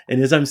does.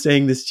 And as I'm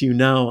saying this to you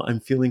now, I'm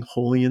feeling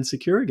wholly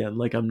insecure again.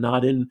 Like I'm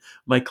not in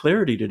my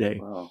clarity today.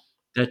 Wow.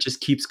 That just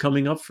keeps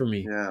coming up for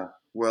me. Yeah.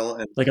 Well,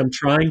 and Like I'm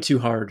trying too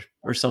hard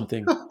or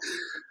something.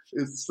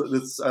 it's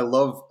I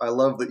love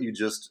that you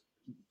just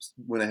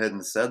went ahead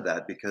and said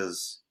that,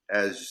 because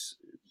as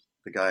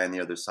the guy on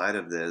the other side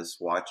of this,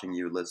 watching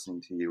you,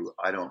 listening to you,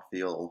 I don't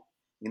feel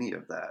any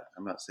of that.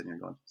 I'm not sitting here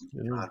going,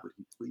 God, would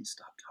he please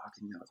stop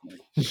talking now?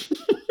 It's my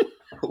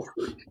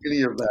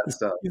any of that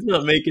stuff. He's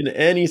not making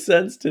any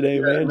sense today,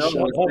 Yeah, man. no,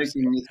 Shut up. it's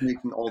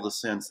making all the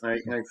sense. And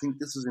I think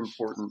this is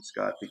important,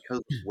 Scott, because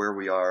of where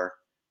we are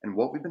and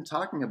what we've been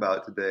talking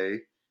about today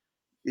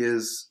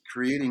is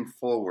creating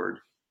forward.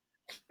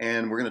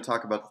 And we're going to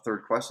talk about the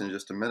third question in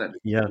just a minute.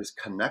 Yeah. It just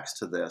connects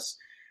to this.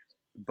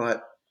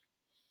 But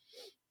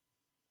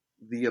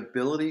the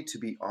ability to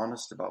be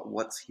honest about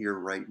what's here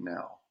right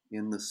now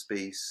in the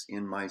space,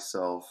 in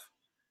myself,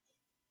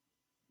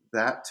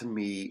 that to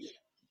me,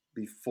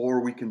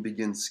 before we can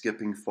begin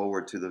skipping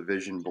forward to the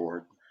vision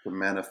board, the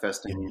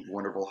manifesting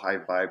wonderful high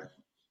vibe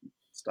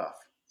stuff,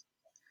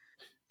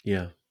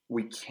 Yeah.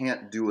 we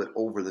can't do it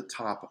over the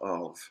top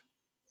of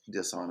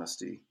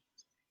dishonesty.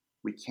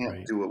 We can't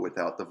Right. do it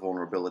without the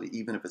vulnerability,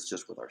 even if it's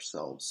just with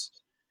ourselves.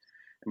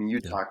 I mean, you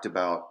Yeah. talked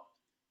about,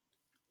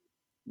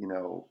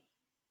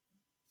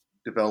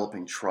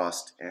 developing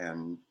trust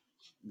and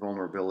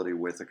vulnerability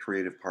with a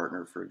creative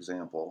partner, for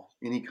example,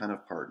 any kind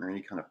of partner,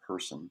 any kind of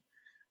person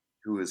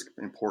who is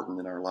important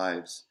in our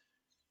lives.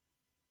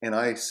 And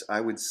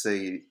I would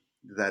say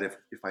that if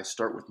I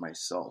start with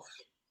myself,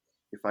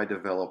 if I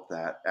develop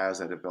that,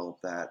 as I develop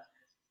that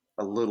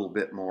a little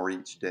bit more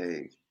each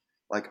day,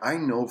 like I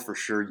know for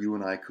sure you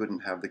and I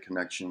couldn't have the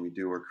connection we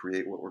do or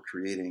create what we're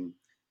creating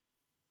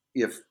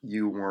if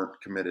you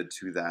weren't committed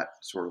to that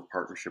sort of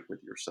partnership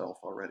with yourself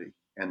already.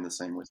 And the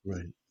same with me.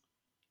 Right.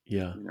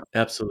 Yeah. You know.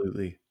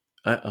 Absolutely.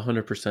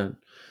 100%.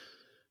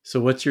 So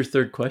what's your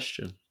third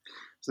question?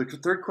 So the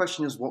third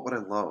question is, what would I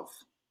love?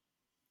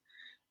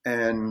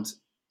 And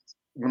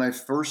when I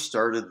first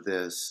started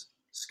this,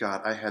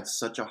 Scott, I had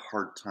such a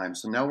hard time.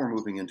 So now we're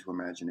moving into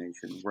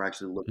imagination. We're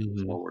actually looking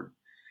Hmm. forward.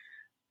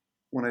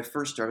 When I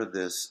first started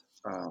this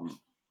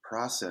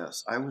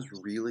process, I was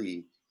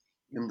really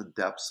in the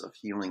depths of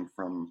healing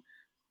from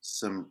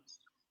some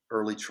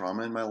early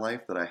trauma in my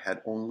life that I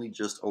had only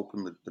just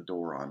opened the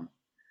door on.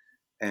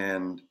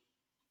 And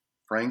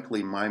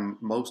frankly, my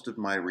most of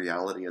my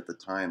reality at the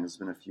time, has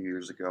been a few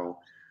years ago,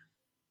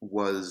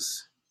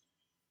 was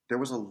there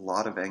was a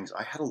lot of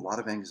I had a lot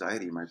of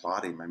anxiety in my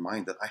body, my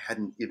mind, that I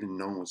hadn't even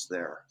known was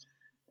there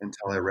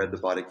until I read The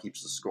Body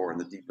Keeps the Score and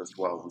The Deepest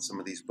Well, and some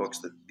of these books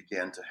that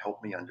began to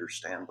help me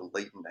understand the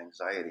latent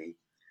anxiety.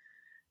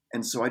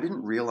 And so I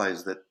didn't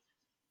realize that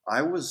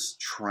I was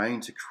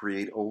trying to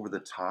create over the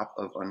top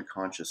of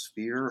unconscious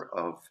fear,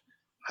 of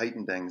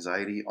heightened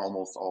anxiety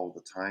almost all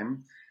the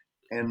time.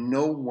 And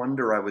no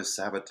wonder I was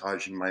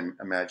sabotaging my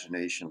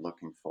imagination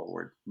looking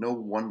forward. No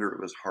wonder it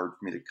was hard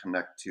for me to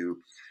connect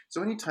to.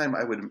 So anytime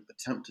I would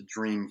attempt to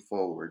dream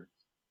forward,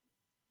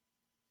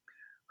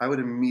 I would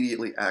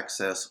immediately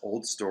access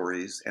old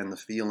stories, and the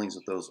feelings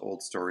that those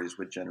old stories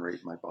would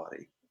generate in my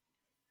body.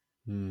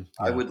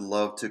 I Yeah. would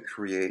love to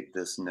create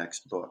this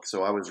next book.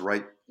 So I was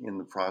right in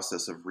the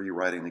process of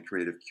rewriting The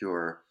Creative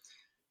Cure,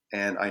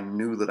 and I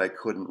knew that I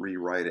couldn't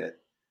rewrite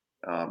it,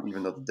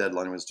 even though the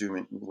deadline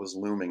was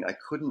looming. I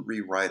couldn't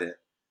rewrite it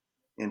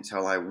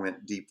until I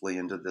went deeply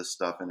into this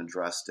stuff and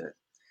addressed it.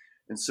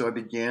 And so I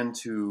began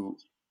to,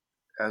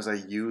 as I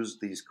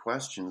used these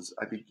questions,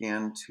 I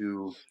began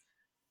to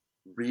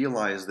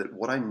realize that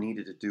what I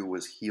needed to do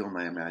was heal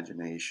my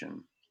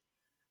imagination.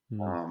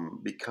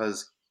 Mm.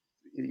 Because,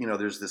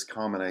 there's this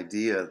common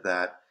idea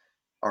that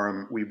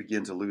we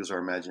begin to lose our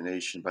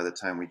imagination by the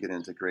time we get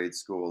into grade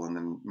school, and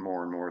then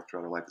more and more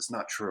throughout our life. It's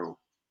not true.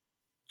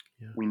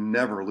 Yeah. We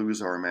never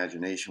lose our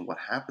imagination. What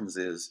happens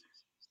is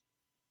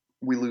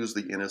we lose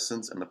the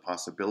innocence and the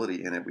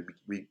possibility in it.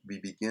 We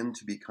begin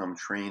to become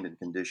trained and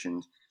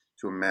conditioned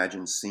to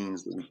imagine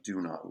scenes that we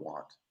do not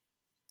want.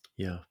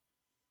 Yeah.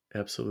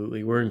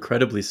 Absolutely. We're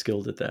incredibly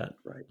skilled at that.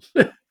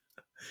 Right.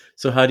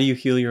 So how do you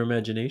heal your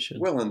imagination?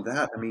 Well, in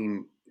that, I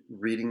mean,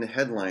 reading the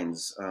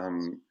headlines,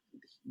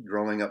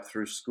 growing up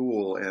through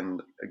school,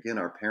 and again,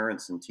 our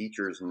parents and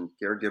teachers and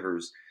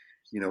caregivers,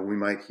 we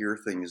might hear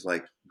things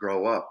like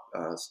 "grow up,"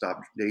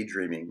 "stop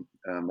daydreaming."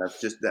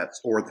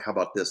 Or how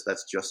about this?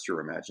 That's just your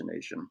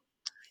imagination,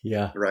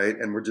 Yeah. right?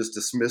 And we're just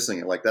dismissing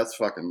it like that's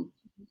fucking,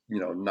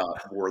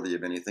 not worthy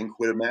of anything.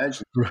 Quit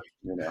imagining, Right.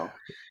 you know.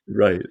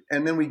 Right.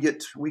 And then we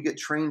get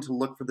trained to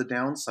look for the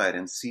downside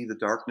and see the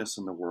darkness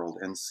in the world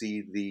and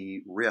see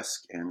the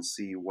risk and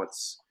see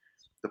what's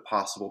the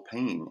possible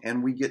pain.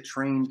 And we get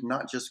trained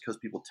not just because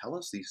people tell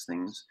us these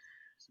things,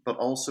 but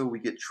also we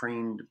get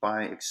trained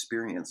by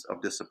experience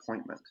of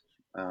disappointment.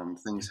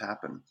 Things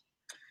happen.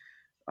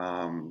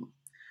 Um,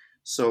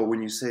 so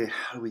when you say,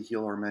 how do we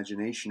heal our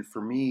imagination?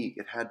 For me,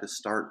 it had to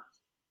start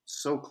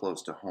so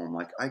close to home.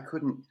 Like I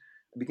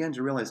began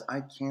to realize I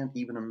can't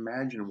even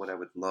imagine what I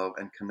would love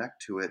and connect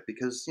to it,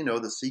 because,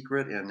 The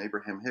Secret and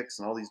Abraham Hicks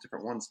and all these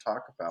different ones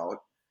talk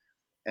about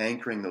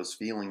anchoring those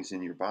feelings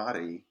in your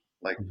body,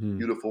 like Hmm.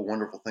 beautiful,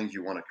 wonderful things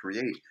you want to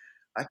create.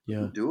 I Yeah.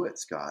 couldn't do it,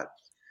 Scott,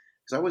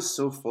 because I was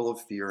so full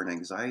of fear and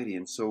anxiety.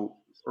 And so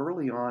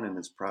early on in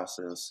this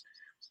process,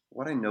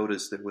 what I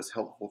noticed that was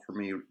helpful for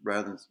me,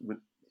 rather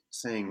than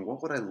saying,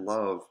 what would I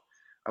love?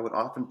 I would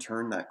often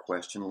turn that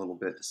question a little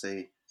bit to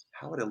say,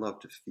 how would I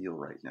love to feel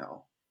right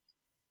now?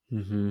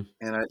 Hmm.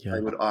 And I Yeah.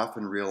 would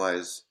often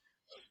realize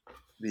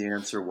the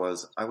answer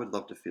was, I would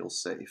love to feel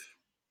safe.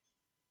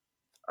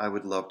 I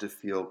would love to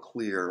feel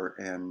clear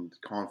and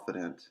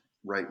confident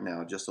right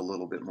now, just a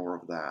little bit more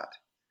of that.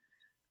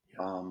 Yeah.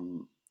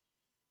 Um,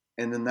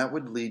 and then that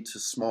would lead to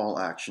small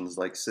actions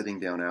like sitting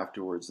down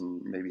afterwards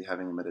and maybe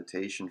having a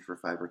meditation for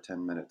 5 or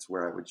 10 minutes,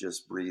 where I would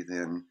just breathe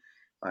in,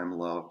 I'm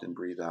loved, and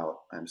breathe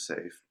out, I'm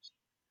safe.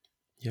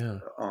 Yeah.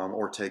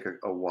 Or take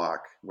a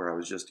walk where I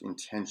was just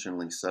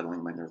intentionally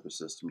settling my nervous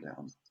system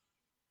down.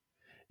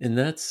 And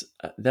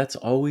that's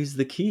always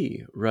the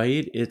key,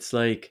 right? It's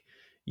like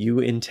you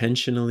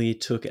intentionally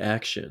took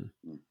action.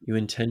 Mm-hmm. You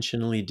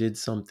intentionally did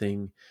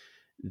something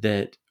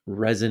that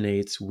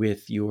resonates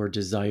with your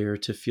desire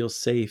to feel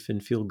safe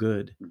and feel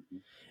good. Mm-hmm.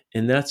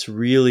 And that's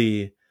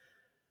really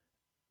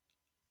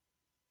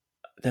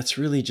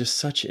just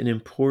such an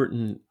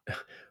important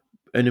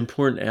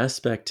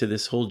aspect to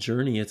this whole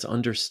journey. It's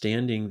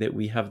understanding that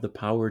we have the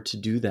power to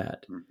do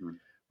that, Mm-hmm.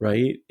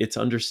 right? It's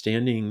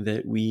understanding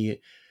that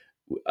we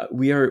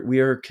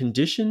are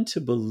conditioned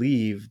to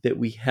believe that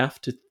we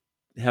have to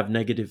have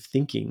negative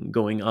thinking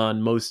going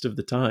on most of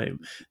the time,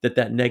 that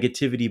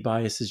negativity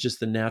bias is just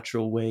the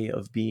natural way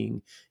of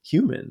being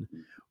human,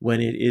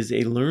 when it is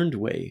a learned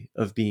way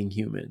of being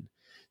human.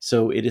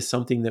 So it is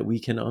something that we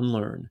can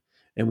unlearn,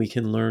 and we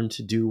can learn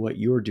to do what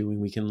you're doing.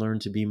 We can learn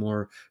to be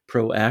more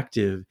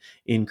proactive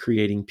in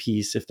creating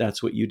peace, if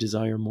that's what you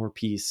desire, more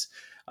peace.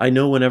 I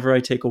know whenever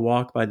I take a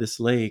walk by this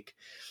lake,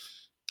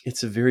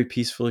 it's a very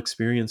peaceful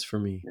experience for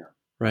me, Yeah.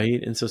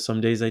 right? And so some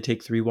days I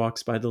take 3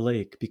 walks by the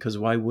lake, because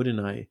why wouldn't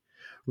I?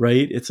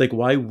 right? It's like,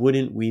 why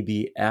wouldn't we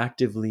be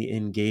actively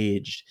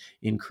engaged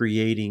in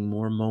creating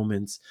more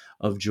moments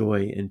of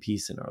joy and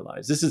peace in our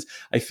lives?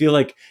 I feel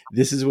like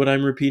this is what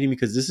I'm repeating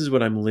because this is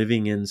what I'm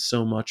living in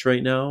so much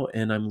right now.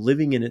 And I'm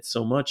living in it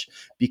so much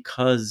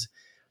because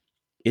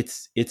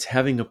it's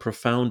having a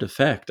profound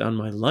effect on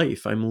my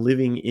life. I'm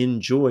living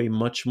in joy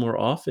much more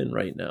often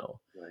right now,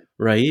 Right.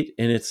 right?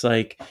 And it's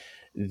like,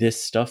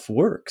 this stuff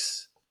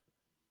works.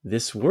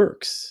 This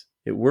works.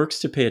 It works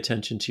to pay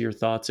attention to your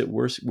thoughts. It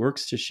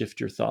works to shift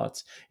your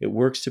thoughts. It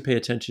works to pay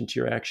attention to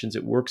your actions.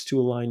 It works to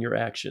align your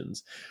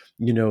actions,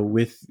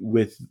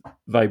 with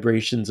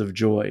vibrations of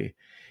joy.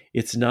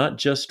 It's not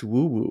just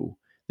woo woo.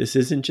 This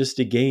isn't just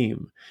a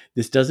game.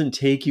 This doesn't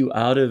take you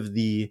out of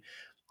the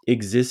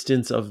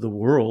existence of the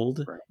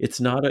world. Right. It's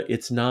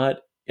not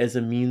as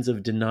a means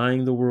of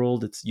denying the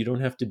world. You don't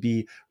have to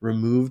be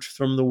removed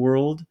from the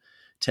world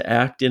to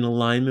act in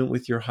alignment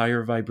with your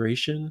higher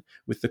vibration,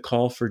 with the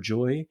call for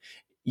joy.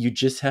 You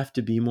just have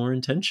to be more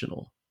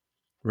intentional,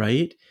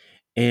 right?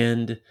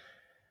 And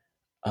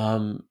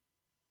um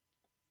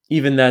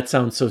even that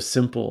sounds so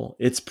simple.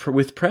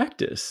 With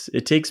practice.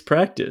 It takes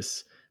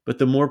practice. But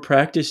the more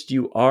practiced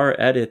you are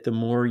at it, the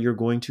more you're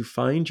going to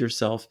find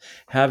yourself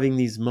having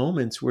these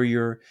moments where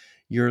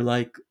you're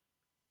like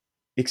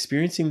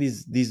experiencing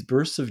these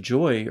bursts of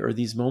joy, or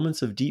these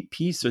moments of deep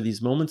peace, or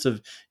these moments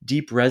of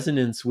deep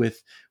resonance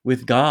with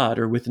God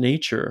or with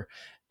nature.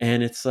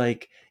 And it's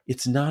like,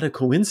 it's not a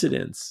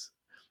coincidence.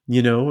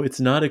 It's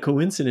not a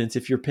coincidence.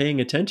 If you're paying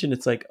attention,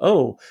 it's like,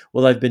 oh,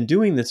 well, I've been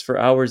doing this for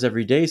hours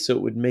every day, so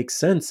it would make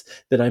sense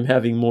that I'm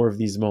having more of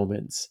these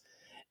moments.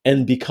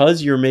 And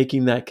because you're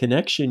making that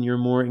connection, you're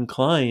more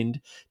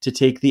inclined to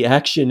take the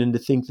action and to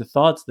think the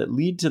thoughts that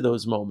lead to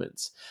those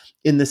moments.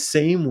 In the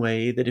same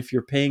way that if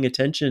you're paying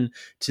attention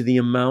to the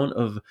amount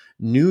of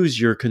news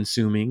you're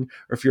consuming,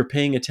 or if you're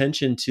paying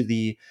attention to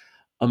the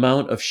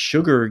amount of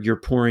sugar you're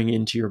pouring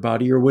into your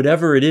body, or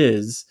whatever it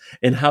is,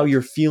 and how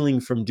you're feeling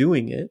from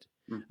doing it.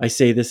 Mm. I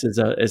say this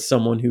as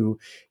someone who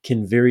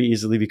can very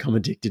easily become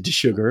addicted to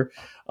sugar,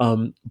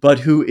 but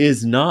who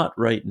is not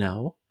right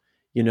now,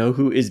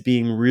 who is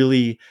being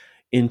really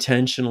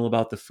intentional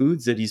about the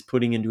foods that he's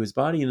putting into his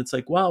body. And it's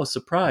like, wow,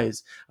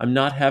 surprise. I'm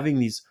not having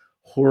these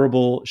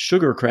horrible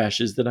sugar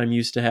crashes that I'm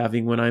used to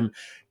having when I'm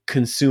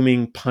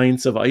consuming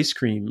pints of ice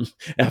cream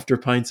after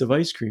pints of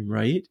ice cream,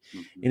 right?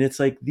 Mm-hmm. And it's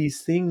like,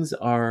 these things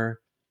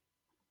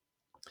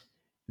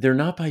they're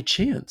not by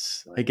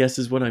chance, I guess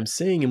is what I'm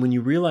saying. And when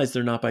you realize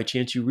they're not by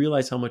chance, you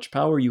realize how much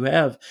power you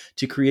have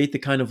to create the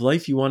kind of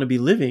life you want to be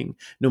living,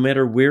 no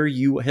matter where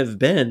you have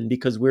been,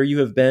 because where you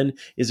have been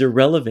is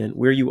irrelevant.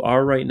 Where you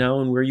are right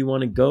now and where you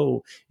want to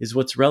go is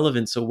what's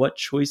relevant. So what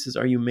choices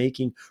are you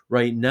making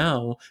right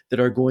now that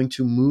are going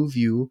to move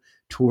you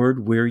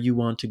toward where you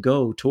want to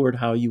go, toward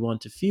how you want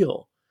to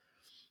feel,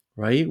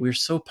 right? We're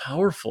so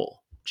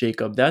powerful,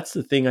 Jacob. That's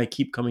the thing I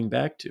keep coming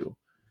back to.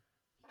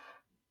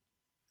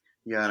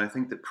 Yeah, and I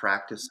think that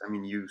practice, I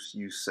mean,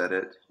 you said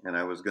it, and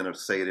I was going to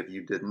say it if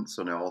you didn't,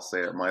 so now I'll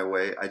say it my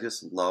way. I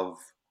love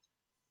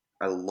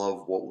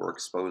what we're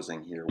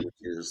exposing here, which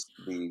is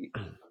the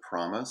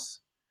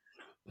promise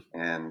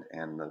and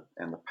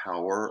the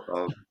power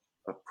of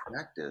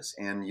practice.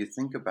 And you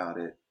think about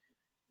it,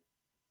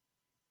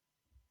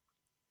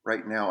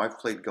 right now, I've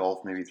played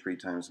golf maybe 3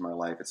 times in my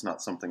life. It's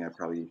not something I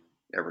probably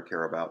ever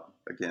care about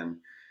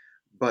again.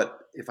 But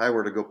if I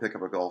were to go pick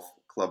up a golf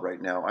club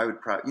right now, I would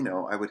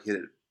hit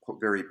it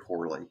very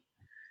poorly.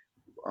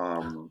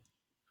 Um,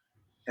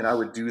 and I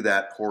would do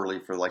that poorly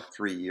for like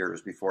 3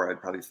 years before I'd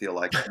probably feel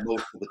like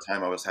most of the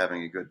time I was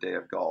having a good day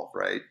of golf,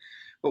 right?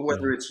 But Yeah.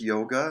 whether it's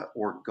yoga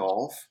or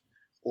golf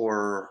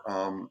or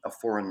a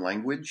foreign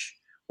language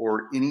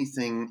or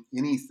anything,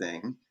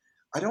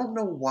 I don't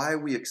know why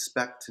we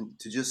expect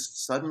to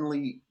just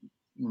suddenly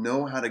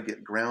know how to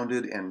get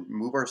grounded and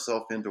move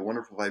ourselves into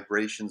wonderful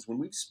vibrations when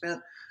we've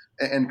spent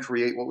and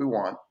create what we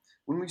want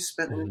when we've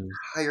spent an Mhm.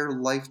 entire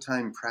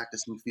lifetime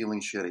practicing feeling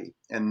shitty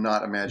and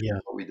not imagining Yeah.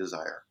 what we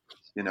desire,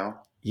 you know?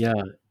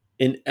 Yeah.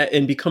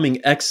 And becoming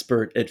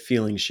expert at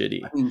feeling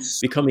shitty, I mean,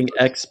 becoming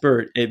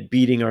expert at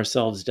beating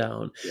ourselves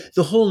down. The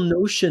yes. whole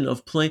notion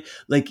of play,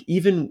 like,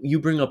 even you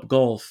bring up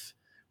golf,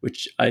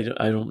 which I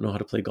don't know how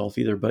to play golf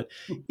either, but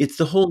it's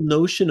the whole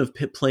notion of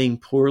playing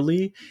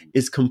poorly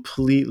is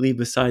completely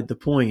beside the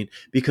point,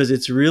 because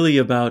it's really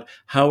about,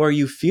 how are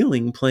you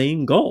feeling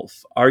playing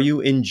golf? Are you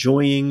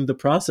enjoying the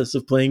process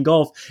of playing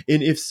golf?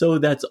 And if so,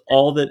 that's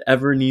all that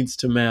ever needs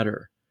to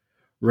matter,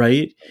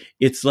 right?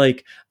 It's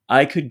like,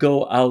 I could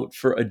go out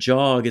for a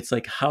jog. It's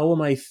like, how am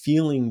I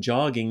feeling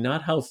jogging?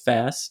 Not how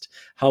fast,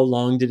 how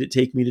long did it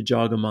take me to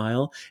jog a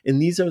mile?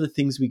 And these are the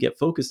things we get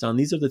focused on.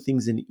 These are the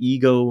things an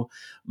ego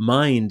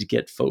mind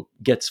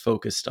gets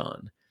focused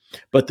on.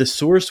 But the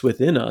source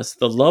within us,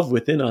 the love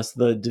within us,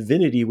 the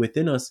divinity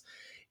within us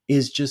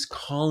is just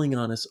calling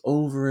on us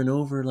over and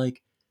over,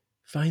 like,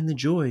 find the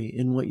joy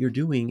in what you're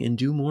doing and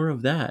do more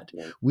of that.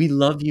 Right. We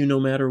love you no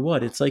matter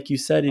what. It's like you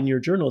said in your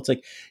journal. It's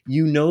like,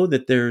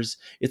 that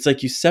it's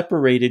like you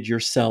separated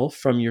yourself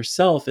from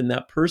yourself, and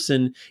that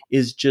person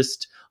is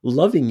just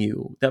loving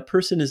you. That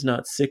person is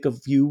not sick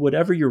of you,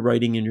 whatever you're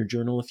writing in your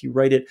journal. If you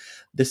write it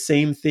the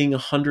same thing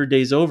 100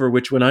 days over,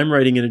 which when I'm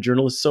writing in a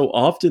journal is so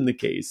often the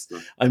case,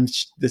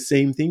 the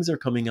same things are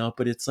coming out,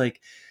 but it's like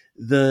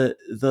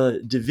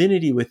the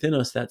divinity within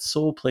us, that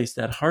soul place,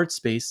 that heart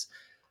space,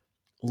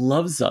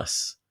 loves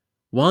us,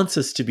 wants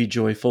us to be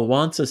joyful,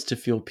 wants us to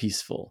feel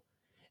peaceful.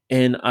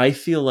 And I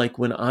feel like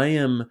when I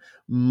am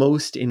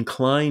most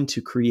inclined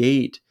to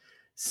create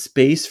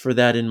space for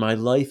that in my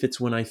life, it's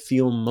when I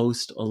feel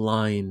most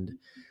aligned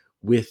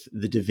with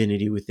the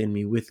divinity within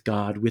me, with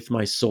God, with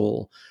my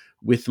soul,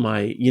 with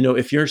my,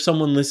 if you're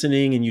someone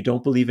listening and you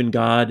don't believe in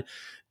God,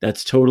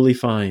 that's totally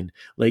fine.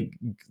 Like,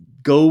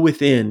 go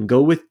within,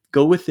 go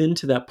within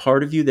to that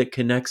part of you that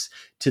connects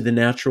to the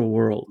natural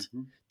world,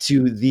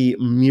 to the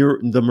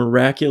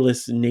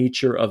miraculous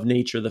nature of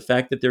nature, the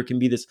fact that there can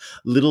be this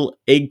little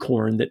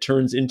acorn that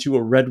turns into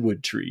a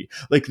redwood tree,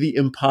 like the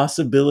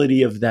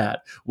impossibility of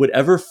that.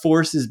 Whatever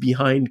force is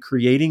behind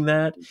creating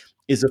that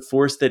is a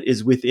force that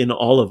is within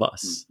all of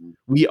us.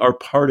 We are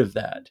part of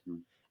that.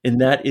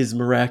 And that is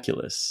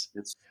miraculous.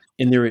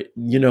 And there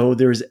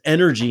is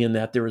energy in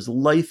that. There is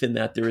life in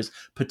that. There is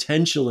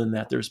potential in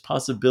that. There's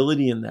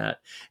possibility in that.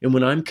 And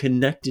when I'm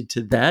connected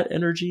to that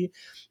energy,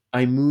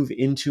 I move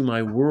into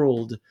my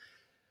world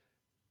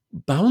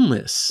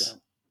boundless.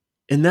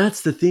 And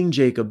that's the thing,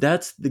 Jacob.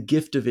 That's the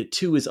gift of it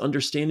too, is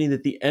understanding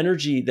that the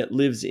energy that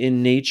lives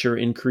in nature,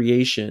 in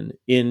creation,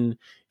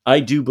 I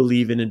do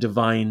believe in a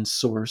divine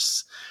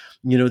source.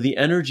 The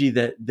energy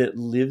that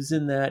lives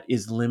in that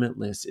is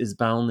limitless, is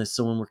boundless.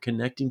 So when we're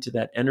connecting to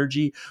that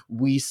energy,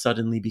 we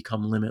suddenly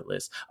become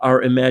limitless.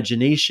 Our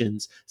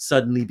imaginations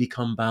suddenly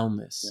become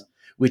boundless,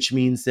 which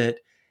means that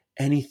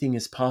anything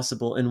is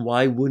possible. And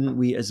why wouldn't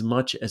we, as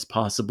much as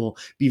possible,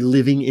 be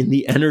living in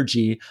the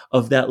energy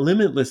of that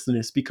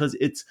limitlessness? Because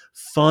it's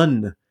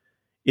fun.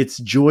 It's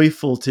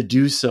joyful to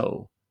do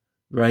so.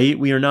 Right?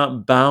 We are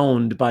not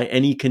bound by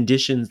any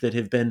conditions that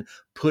have been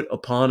put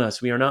upon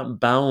us. We are not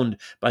bound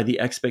by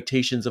the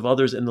expectations of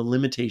others and the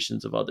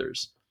limitations of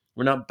others.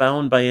 We're not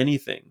bound by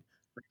anything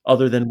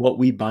other than what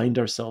we bind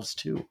ourselves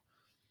to.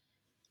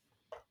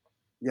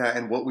 Yeah,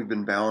 and what we've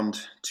been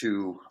bound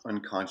to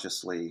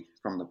unconsciously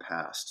from the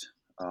past,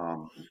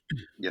 because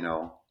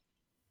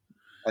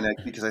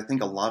I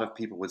think a lot of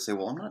people would say,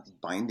 well, I'm not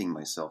binding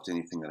myself to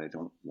anything that I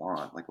don't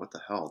want. Like, what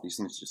the hell? These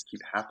things just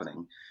keep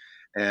happening.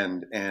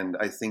 And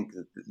I think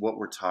that what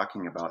we're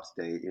talking about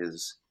today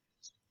is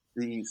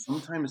the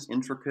sometimes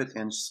intricate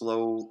and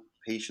slow,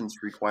 patience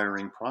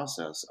requiring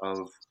process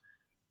of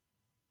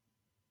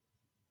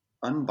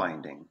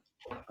unbinding.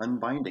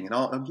 And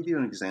I'll give you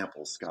an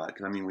example, Scott,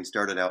 because we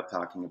started out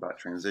talking about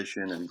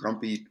transition, and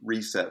Grumpy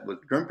Reset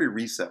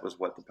was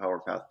what the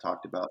Power Path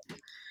talked about.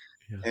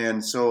 Yeah.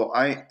 And so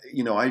I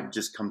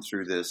just come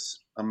through this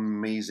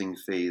amazing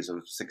phase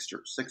of 6 to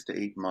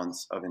 8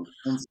 months of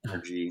intense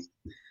energy,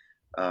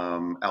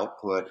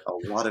 output, a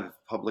lot of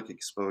public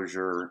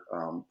exposure,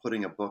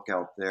 putting a book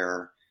out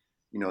there,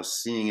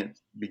 seeing it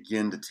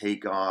begin to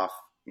take off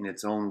in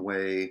its own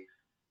way.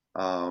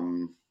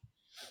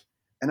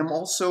 And I'm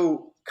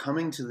also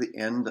coming to the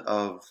end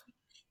of,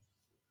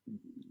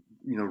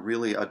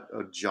 really a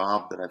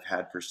job that I've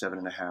had for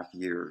 7.5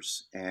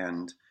 years.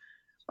 And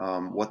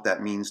what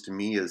that means to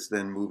me is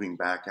then moving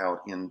back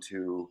out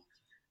into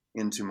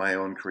my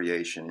own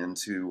creation,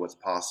 into what's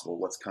possible,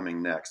 what's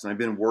coming next. And I've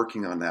been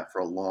working on that for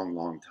a long,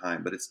 long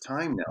time, but it's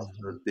time now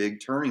for a big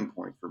turning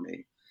point for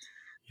me.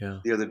 Yeah.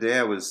 The other day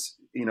I was,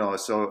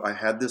 so I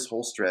had this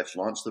whole stretch,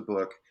 launched the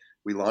book,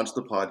 we launched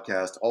the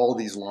podcast, all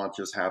these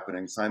launches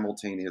happening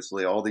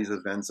simultaneously, all these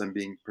events I'm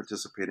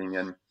participating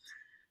in.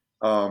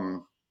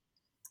 And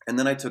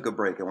then I took a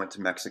break. I went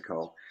to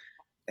Mexico.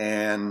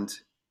 And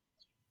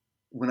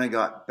when I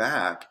got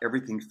back,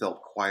 everything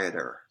felt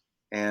quieter.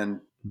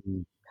 And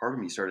part of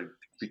me started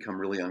to become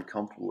really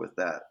uncomfortable with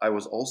that. I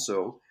was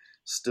also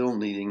still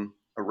needing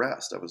a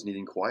rest. I was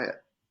needing quiet.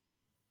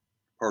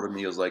 Part of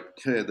me was like,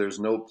 hey, there's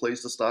no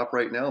place to stop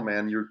right now,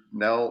 man. You're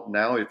now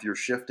if you're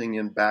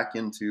shifting back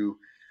into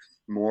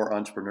more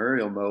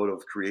entrepreneurial mode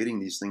of creating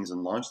these things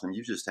and launch them,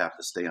 you just have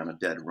to stay on a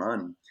dead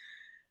run.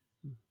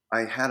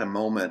 I had a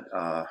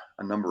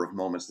number of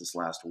moments this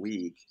last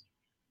week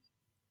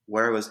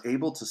where I was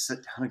able to sit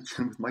down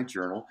again with my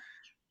journal,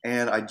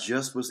 and I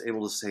just was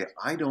able to say,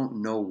 I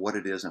don't know what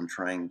it is I'm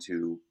trying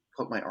to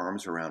put my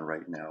arms around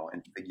right now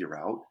and figure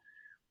out,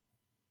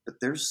 but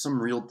there's some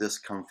real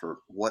discomfort.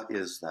 What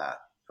is that?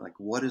 Like,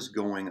 what is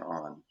going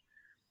on?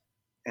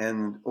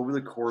 And over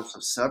the course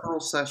of several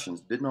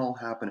sessions, didn't all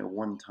happen at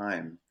one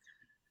time,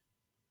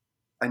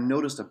 I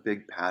noticed a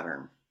big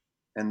pattern.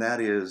 And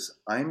that is,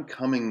 I'm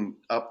coming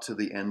up to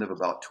the end of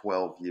about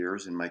 12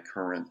 years in my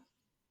current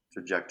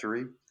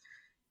trajectory.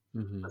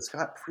 Mm-hmm. But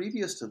Scott,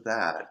 previous to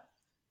that,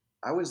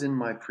 I was in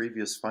my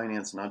previous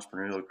finance and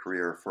entrepreneurial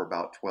career for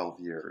about 12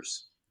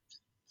 years.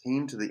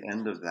 came to the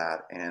end of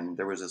that, and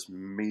there was this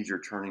major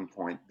turning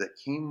point that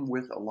came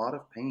with a lot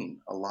of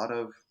pain, a lot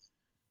of,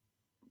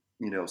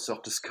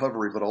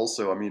 self-discovery, but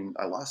also, I mean,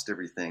 I lost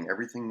everything.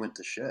 Everything went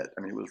to shit.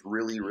 I mean, it was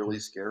really, really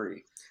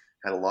scary.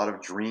 Had a lot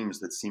of dreams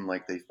that seemed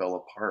like they fell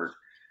apart.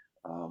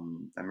 I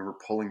remember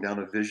pulling down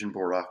a vision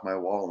board off my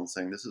wall and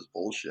saying, "This is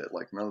bullshit.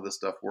 Like, none of this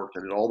stuff worked.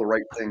 I did all the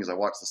right things. I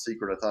watched The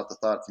Secret. I thought the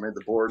thoughts, made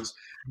the boards.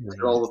 I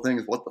did all the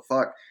things. What the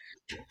fuck?"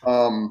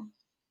 Um,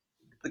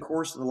 the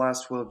course of the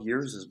last 12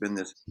 years has been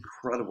this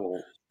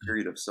incredible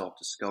period of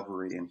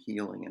self-discovery and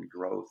healing and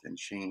growth and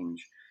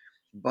change.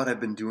 But I've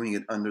been doing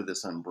it under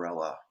this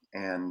umbrella.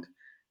 And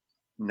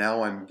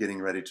now I'm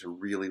getting ready to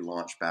really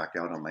launch back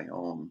out on my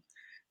own.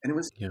 And it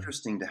was Yeah.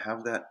 interesting to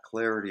have that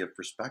clarity of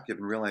perspective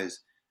and realize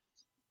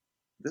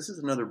this is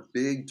another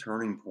big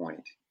turning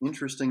point.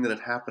 Interesting that it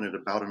happened at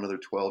about another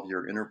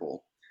 12-year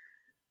interval.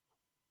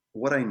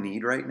 What I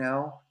need right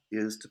now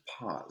is to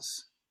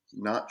pause,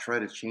 not try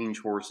to change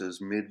horses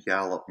mid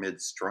gallop,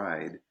 mid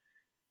stride.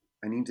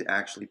 I need to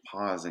actually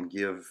pause and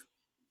give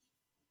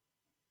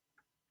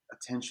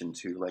attention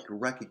to, like,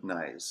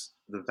 recognize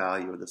the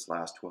value of this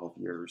last 12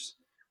 years.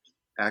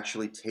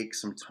 Actually take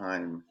some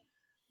time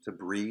to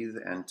breathe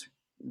and to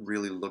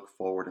really look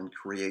forward and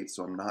create,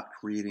 so I'm not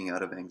creating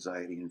out of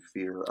anxiety and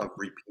fear of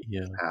repeating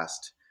Yeah. the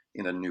past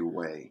in a new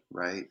way,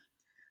 right?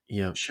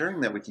 Yeah.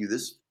 Sharing that with you,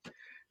 this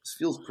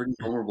feels pretty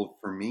vulnerable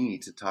for me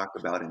to talk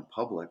about in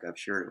public. I've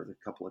shared it with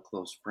a couple of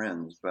close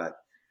friends,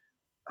 but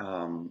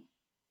um,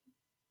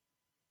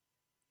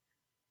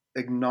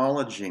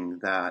 acknowledging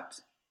that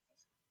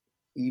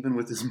even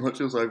with as much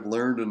as I've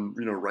learned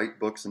and write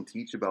books and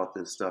teach about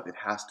this stuff, it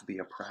has to be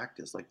a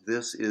practice. Like,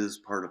 this is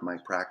part of my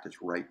practice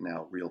right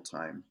now, real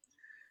time,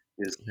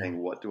 is Yeah. saying,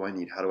 what do I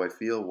need? How do I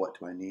feel? What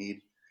do I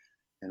need?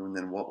 And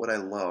then what would I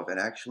love? And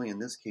actually, in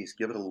this case,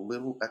 give it a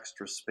little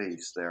extra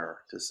space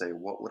there to say,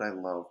 what would I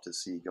love to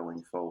see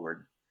going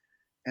forward?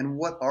 And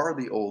what are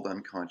the old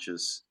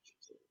unconscious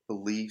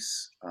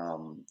beliefs,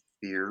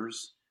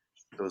 fears,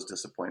 those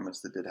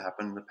disappointments that did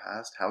happen in the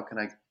past? How can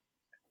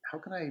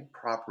I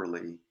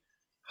properly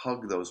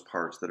hug those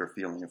parts that are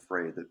feeling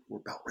afraid, that we're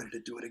about ready to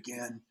do it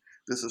again?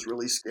 This is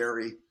really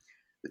scary.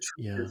 The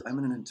truth Yeah. is, I'm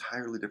in an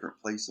entirely different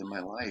place in my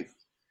life.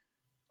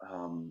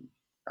 Um,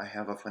 I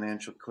have a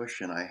financial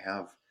cushion. I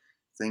have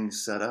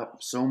things set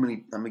up. So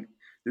many. I mean,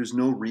 there's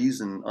no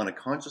reason on a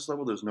conscious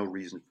level. There's no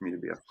reason for me to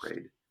be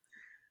afraid.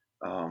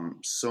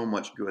 So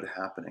much good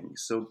happening.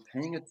 So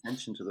paying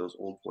attention to those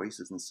old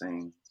voices and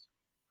saying,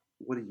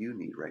 "What do you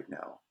need right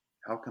now?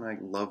 How can I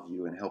love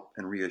you and help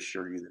and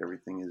reassure you that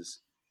everything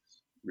is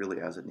really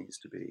as it needs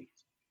to be?"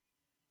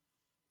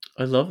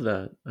 I love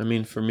that. I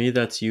mean, for me,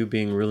 that's you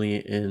being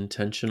really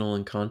intentional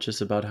and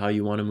conscious about how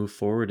you want to move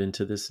forward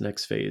into this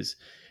next phase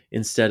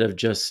instead of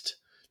just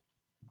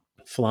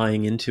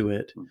flying into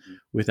it Mm-hmm.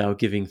 without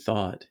giving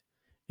thought.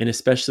 And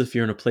especially if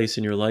you're in a place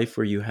in your life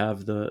where you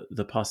have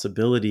the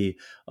possibility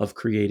of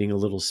creating a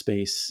little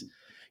space.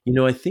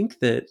 I think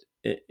that,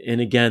 and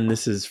again,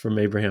 this is from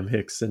Abraham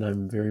Hicks, and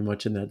I'm very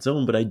much in that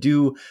zone, but I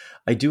do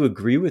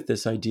agree with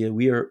this idea.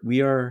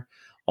 We are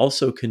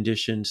also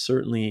conditioned,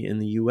 certainly in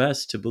the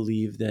US, to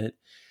believe that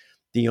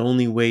the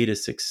only way to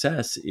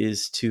success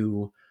is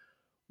to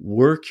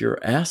work your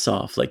ass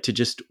off, like to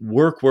just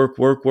work, work,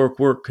 work, work,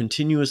 work,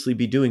 continuously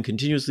be doing,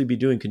 continuously be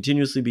doing,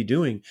 continuously be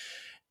doing.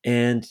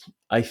 And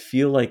I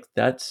feel like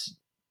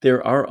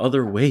there are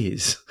other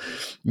ways,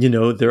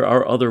 there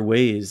are other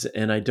ways.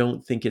 And I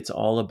don't think it's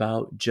all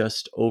about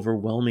just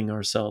overwhelming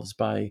ourselves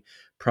by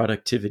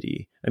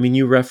productivity. I mean,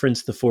 you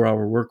referenced the 4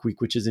 Hour Work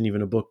Week, which isn't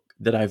even a book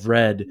that I've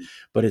read,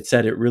 but it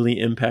said it really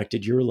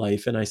impacted your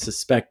life. And I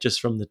suspect just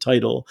from the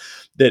title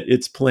that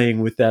it's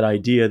playing with that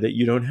idea that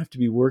you don't have to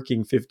be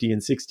working 50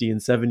 and 60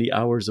 and 70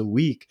 hours a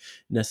week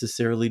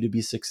necessarily to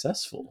be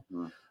successful.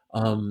 Mm-hmm.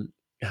 Um,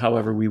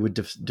 However we would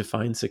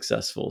define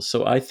successful.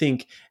 So I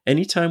think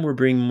anytime we're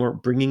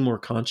bringing more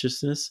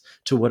consciousness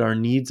to what our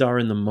needs are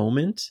in the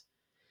moment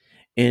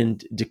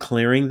and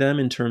declaring them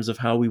in terms of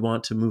how we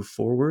want to move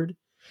forward,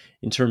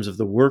 in terms of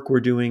the work we're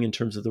doing, in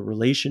terms of the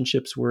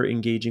relationships we're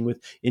engaging with,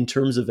 in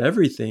terms of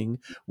everything,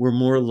 we're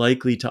more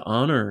likely to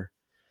honor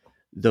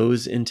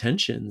those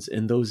intentions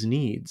and those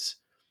needs,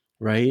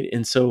 right?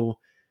 And so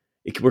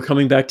we're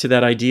coming back to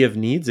that idea of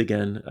needs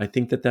again. I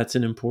think that that's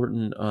an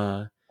important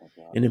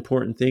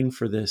thing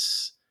for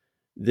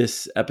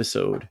this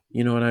episode,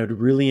 and I would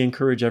really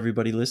encourage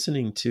everybody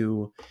listening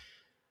to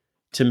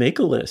make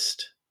a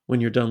list when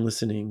you're done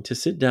listening, to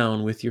sit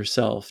down with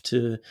yourself,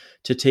 to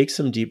take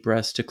some deep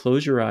breaths, to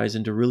close your eyes,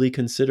 and to really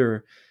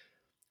consider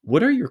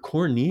what are your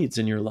core needs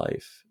in your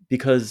life,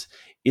 because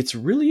it's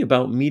really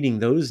about meeting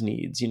those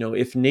needs.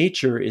 If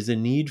nature is a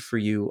need for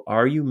you,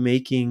 are you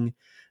making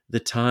the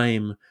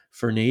time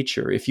for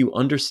nature? If you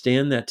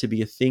understand that to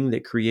be a thing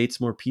that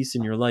creates more peace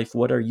in your life,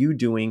 what are you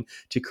doing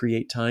to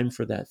create time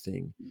for that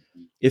thing?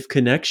 If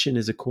connection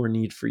is a core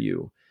need for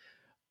you,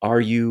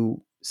 are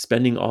you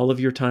spending all of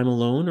your time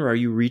alone, or are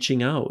you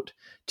reaching out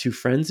to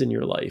friends in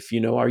your life?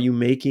 Are you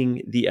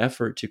making the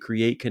effort to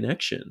create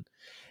connection?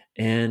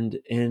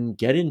 and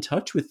get in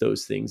touch with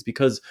those things.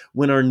 Because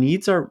when our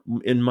needs are,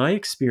 in my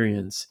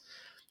experience,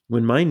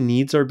 when my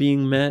needs are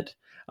being met,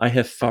 I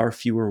have far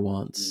fewer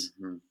wants.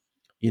 Mm-hmm.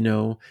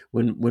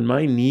 When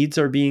my needs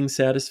are being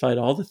satisfied,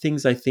 all the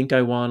things I think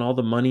I want, all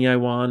the money I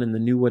want, and the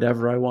new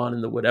whatever I want,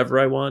 and the whatever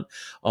I want,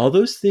 all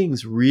those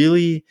things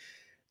really,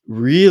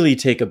 really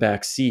take a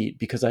back seat,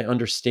 because I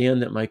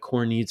understand that my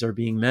core needs are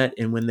being met.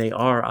 And when they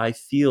are, I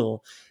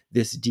feel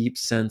this deep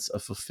sense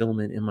of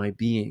fulfillment in my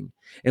being.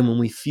 And when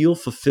we feel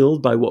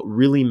fulfilled by what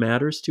really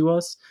matters to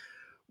us,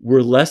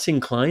 we're less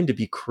inclined to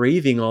be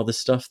craving all the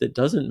stuff that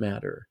doesn't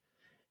matter.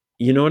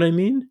 You know what I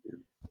mean?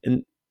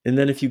 And and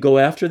then if you go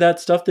after that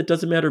stuff that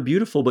doesn't matter,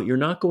 beautiful, but you're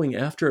not going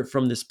after it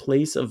from this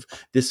place of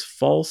this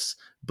false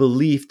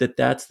belief that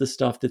that's the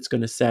stuff that's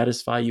going to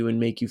satisfy you and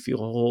make you feel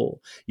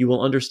whole. You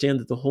will understand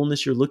that the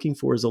wholeness you're looking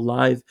for is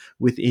alive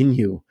within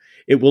you.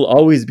 It will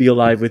always be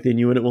alive within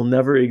you, and it will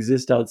never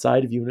exist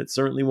outside of you, and it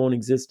certainly won't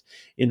exist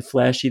in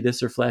flashy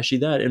this or flashy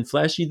that. And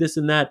flashy this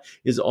and that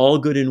is all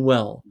good and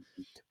well,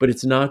 but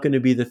it's not going to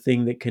be the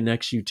thing that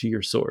connects you to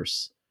your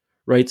source,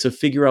 right? So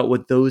figure out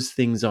what those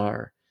things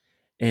are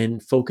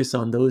and focus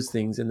on those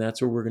things. And that's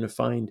where we're going to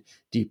find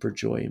deeper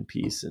joy and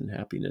peace and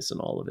happiness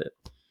and all of it.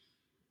 I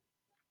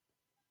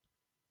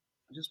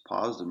just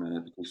paused a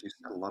minute because you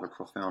said a lot of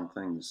profound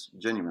things,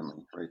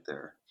 genuinely, right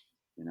there.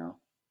 I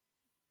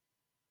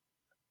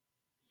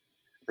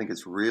think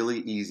it's really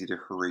easy to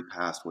hurry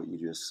past what you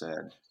just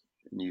said.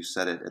 And you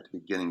said it at the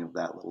beginning of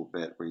that little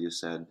bit where you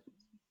said,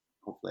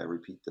 hopefully I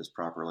repeat this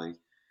properly,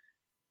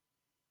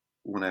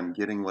 when I'm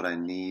getting what I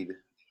need,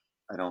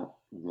 I don't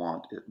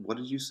want it. What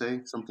did you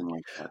say? Something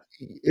like that.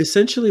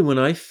 Essentially, when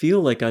I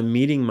feel like I'm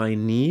meeting my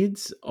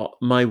needs,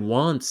 my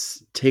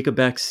wants take a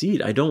back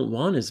seat. I don't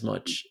want as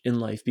much in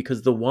life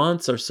because the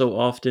wants are so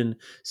often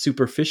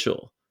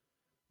superficial,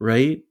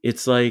 right?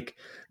 It's like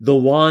the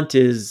want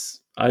is,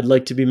 I'd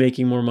like to be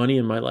making more money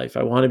in my life.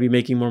 I want to be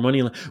making more money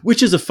in life,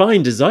 which is a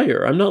fine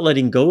desire. I'm not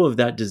letting go of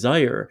that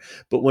desire.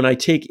 But when I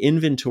take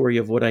inventory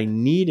of what I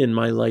need in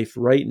my life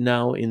right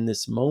now in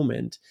this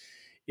moment,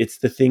 it's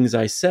the things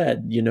I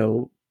said,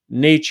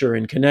 nature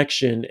and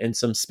connection and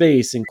some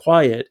space and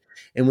quiet.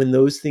 And when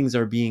those things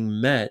are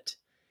being met,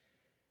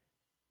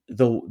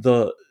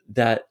 the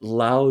that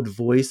loud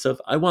voice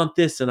of I want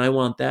this and I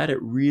want that,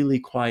 it really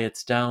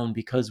quiets down.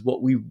 Because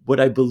what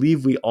I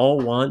believe we all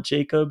want,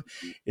 Jacob,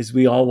 is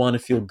we all want to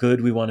feel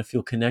good, we want to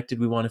feel connected,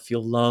 we want to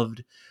feel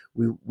loved.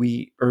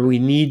 We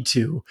need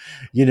to,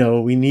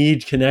 we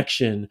need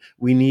connection,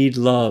 we need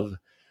love,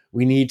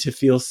 we need to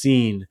feel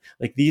seen.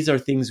 Like, these are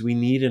things we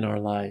need in our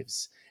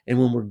lives. And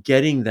when we're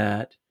getting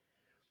that,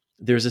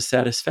 there's a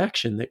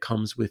satisfaction that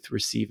comes with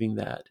receiving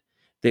that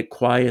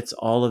quiets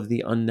all of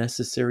the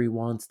unnecessary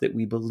wants that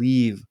we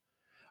believe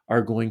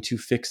are going to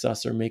fix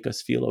us or make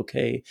us feel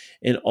okay,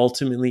 and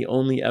ultimately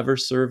only ever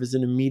serve as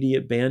an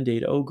immediate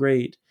band-aid. Oh,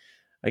 great,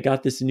 I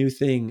got this new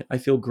thing, I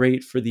feel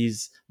great for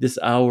this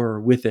hour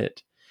with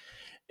it.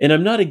 And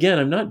I'm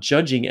not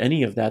judging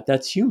any of that.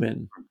 That's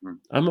human. Mm-hmm.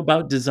 I'm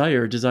about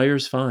desire.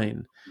 Desire's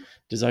fine.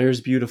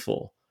 Desire's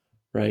beautiful,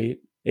 right?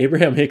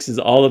 Abraham Hicks is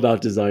all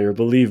about desire.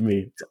 Believe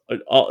me,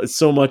 it's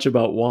so much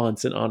about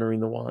wants and honoring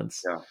the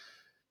wants. Yeah.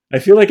 I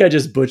feel like I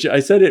just butchered. I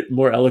said it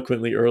more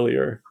eloquently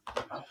earlier.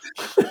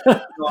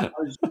 No,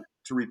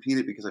 to repeat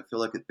it because I feel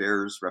like it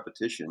bears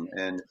repetition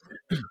and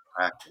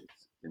practice,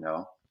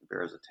 it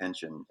bears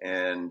attention.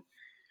 And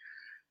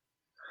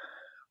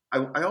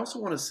I also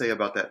want to say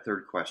about that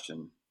third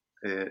question,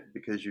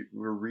 because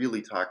we're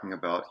really talking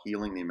about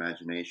healing the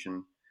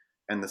imagination.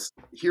 And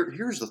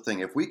here's the thing: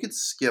 if we could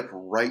skip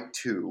right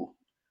to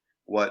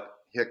what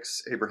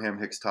Abraham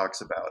Hicks talks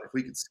about, if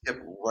we could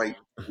skip right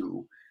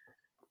to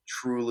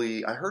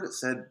truly, I heard it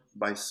said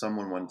by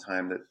someone one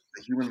time that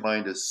the human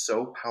mind is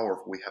so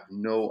powerful, we have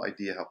no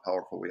idea how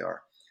powerful we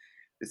are.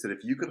 They said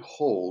if you could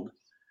hold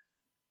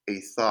a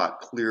thought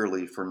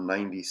clearly for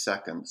 90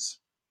 seconds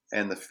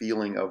and the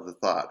feeling of the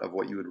thought of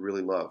what you would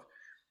really love,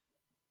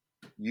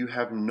 you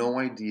have no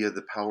idea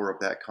the power of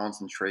that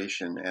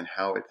concentration and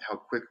how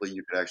quickly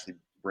you could actually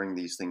bring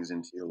these things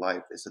into your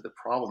life. They said the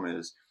problem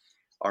is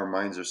our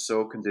minds are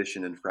so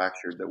conditioned and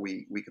fractured that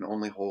we can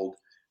only hold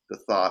the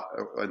thought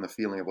and the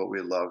feeling of what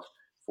we love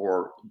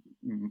for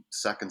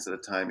seconds at a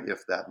time,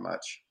 if that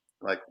much.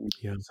 Like,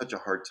 we have such a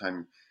hard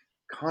time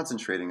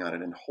concentrating on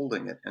it and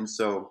holding it. And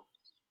so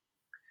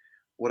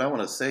what I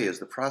want to say is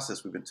the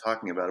process we've been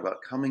talking about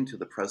coming to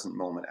the present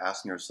moment,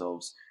 asking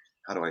ourselves,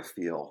 how do I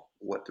feel?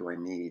 What do I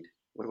need?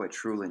 What do I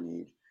truly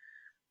need?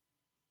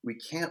 We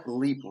can't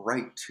leap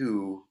right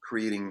to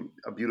creating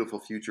a beautiful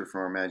future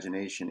from our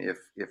imagination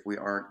if we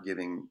aren't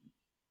giving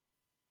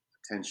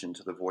attention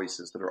to the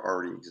voices that are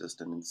already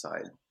existent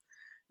inside.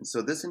 And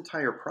so this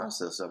entire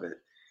process of it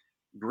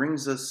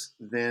brings us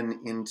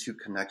then into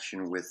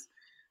connection with,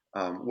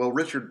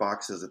 Richard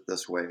Bach says it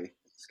this way,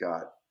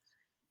 Scott,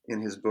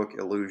 in his book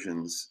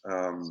Illusions.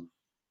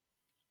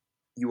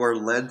 You are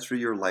led through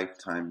your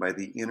lifetime by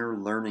the inner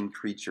learning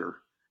creature,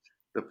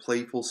 the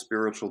playful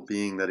spiritual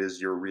being that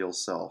is your real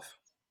self.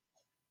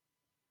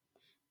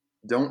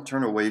 Don't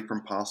turn away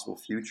from possible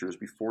futures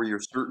before you're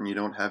certain you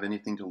don't have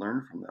anything to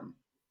learn from them.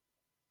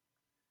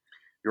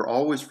 You're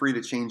always free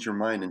to change your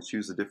mind and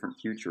choose a different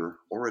future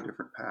or a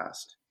different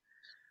past.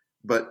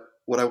 But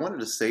what I wanted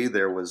to say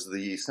there was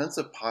the sense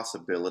of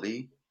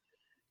possibility,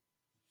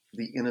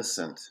 the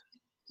innocent,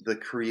 the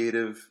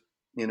creative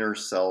inner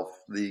self,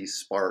 the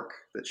spark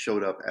that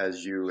showed up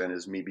as you and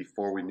as me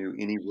before we knew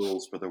any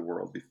rules for the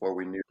world, before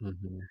we knew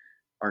Hmm.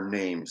 our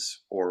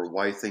names or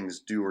why things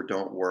do or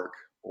don't work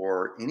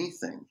or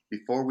anything.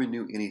 Before we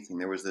knew anything,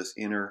 there was this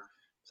inner,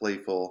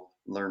 playful,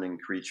 learning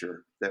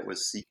creature that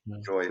was seeking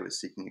Yeah. joy, it was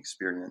seeking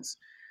experience.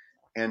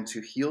 And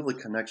to heal the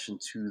connection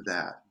to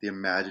that, the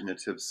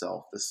imaginative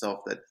self, the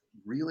self that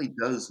really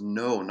does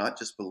know, not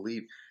just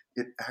believe,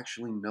 it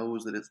actually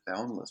knows that it's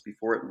boundless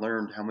before it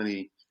learned how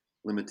many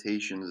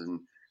limitations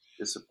and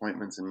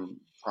disappointments and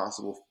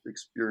possible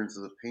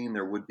experiences of pain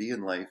there would be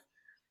in life.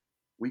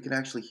 We can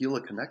actually heal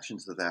a connection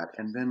to that.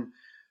 And then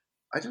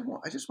I just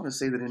want to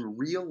say that in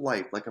real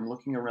life, like I'm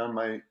looking around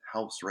my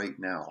house right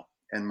now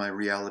and my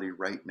reality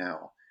right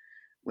now,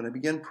 when I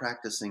began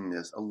practicing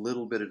this a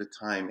little bit at a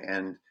time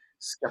and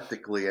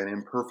skeptically and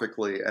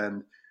imperfectly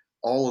and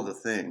all of the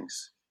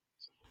things,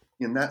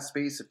 in that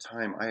space of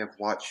time, I have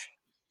watched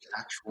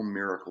actual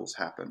miracles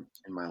happen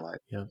in my life.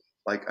 Yeah.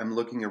 Like I'm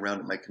looking around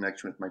at my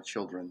connection with my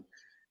children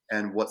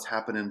and what's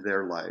happened in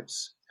their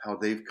lives, how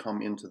they've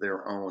come into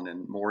their own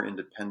and more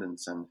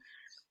independence and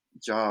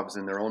jobs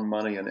and their own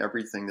money and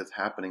everything that's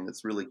happening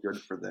that's really good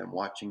for them,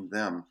 watching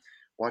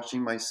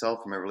myself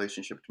and my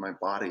relationship to my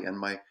body and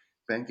my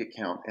bank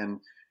account and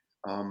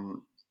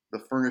um, the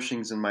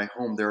furnishings in my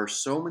home. There are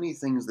so many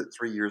things that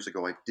 3 years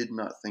ago I did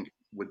not think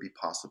would be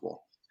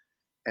possible.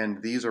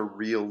 And these are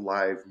real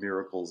live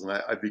miracles. And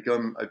I've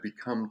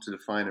become to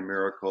define a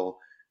miracle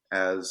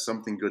as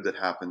something good that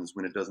happens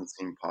when it doesn't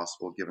seem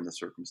possible given the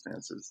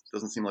circumstances. It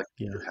doesn't seem like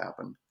it Yeah. should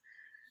happen.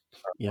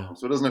 Yeah.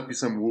 So it doesn't have to be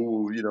some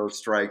woo,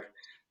 strike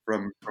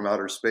from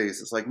outer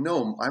space. It's like,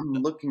 no, I'm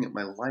looking at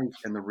my life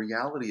and the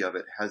reality of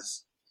it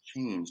has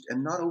changed,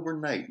 and not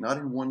overnight, not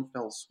in one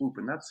fell swoop.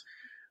 And that's,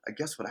 I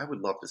guess, what I would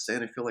love to say,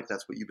 and I feel like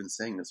that's what you've been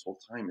saying this whole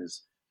time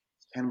is,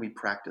 can we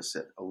practice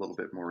it a little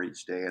bit more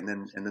each day, and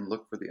then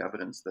look for the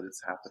evidence that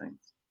it's happening,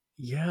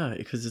 Yeah,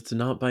 because it's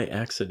not by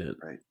accident.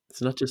 right?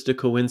 It's not just a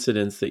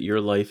coincidence that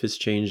your life has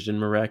changed in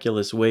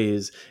miraculous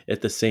ways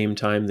at the same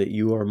time that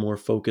you are more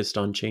focused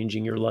on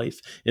changing your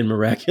life in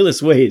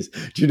miraculous ways.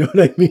 Do you know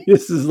what I mean?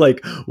 This is like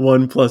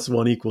 1 +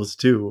 1 =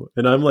 2.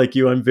 And I'm like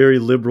you, I'm very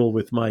liberal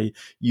with my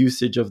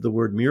usage of the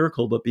word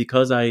miracle, but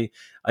because I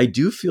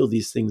do feel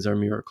these things are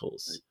Right.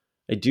 miracles.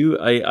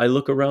 I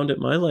look around at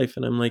my life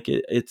and I'm like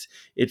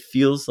it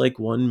feels like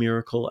one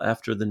miracle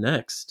after the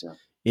next Yeah,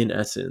 in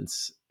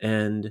essence.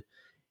 And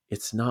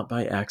it's not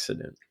by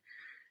accident.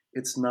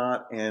 it's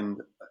not,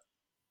 and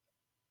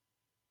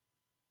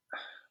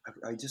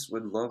I just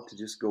would love to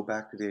just go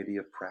back to the idea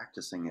of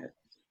practicing it.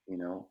 You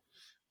know,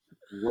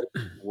 what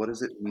what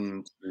does it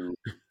mean to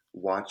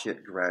watch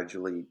it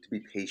gradually, to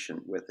be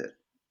patient with it,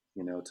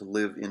 to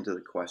live into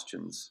the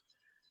questions.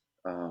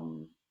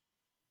 um,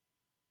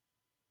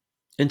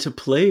 And to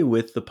play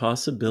with the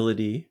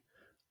possibility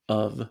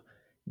of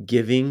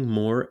giving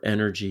more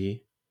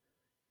energy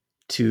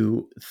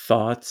to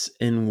thoughts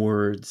and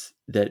words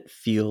that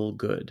feel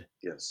good.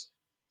 yes.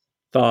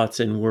 Thoughts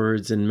and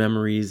words and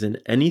memories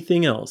and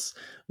anything else.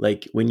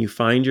 Like when you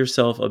find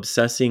yourself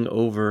obsessing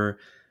over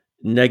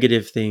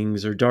negative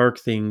things or dark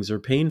things or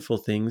painful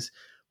things,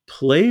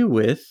 play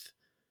with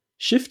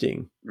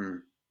shifting.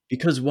 Mm,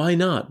 Because why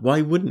not?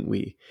 Why wouldn't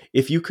we?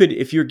 If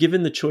you're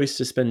given the choice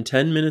to spend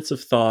 10 minutes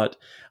of thought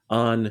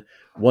on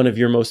one of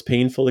your most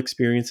painful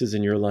experiences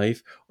in your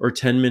life or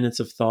 10 minutes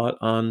of thought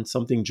on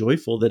something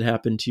joyful that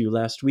happened to you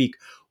last week,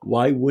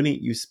 why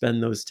wouldn't you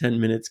spend those 10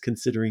 minutes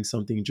considering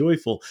something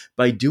joyful?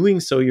 By doing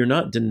so, you're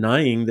not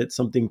denying that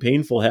something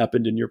painful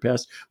happened in your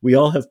past. We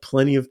all have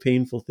plenty of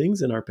painful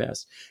things in our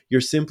past.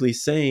 You're simply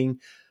saying,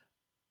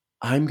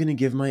 I'm going to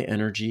give my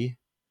energy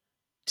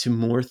to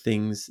more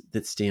things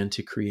that stand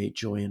to create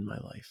joy in my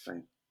life,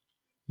 right.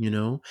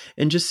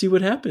 and just see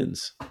what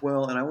happens.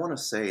 Well, and I want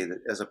to say that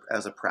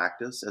as a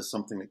practice, as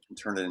something that can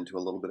turn it into a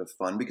little bit of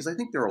fun, because I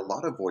think there are a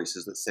lot of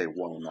voices that say,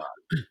 "Why not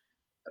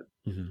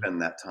Mhm.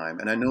 spend that time?"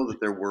 And I know that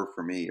there were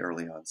for me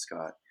early on,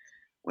 Scott,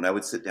 when I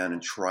would sit down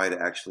and try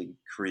to actually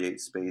create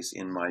space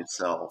in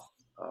myself,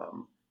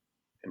 um,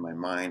 in my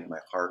mind, my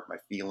heart, my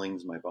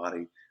feelings, my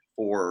body,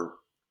 for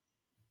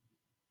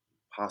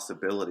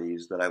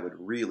possibilities that I would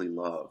really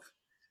love.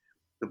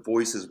 The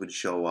voices would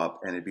show up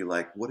and it'd be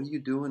like, "What are you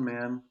doing,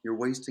 man? You're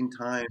wasting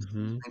time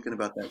Mhm. thinking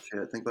about that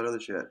shit. Think about other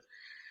shit."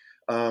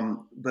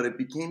 But it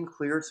became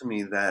clear to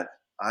me that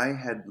I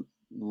had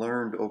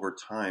learned over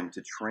time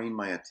to train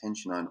my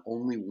attention on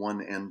only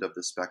one end of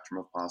the spectrum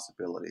of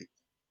possibility.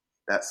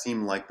 That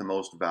seemed like the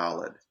most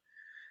valid.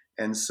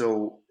 And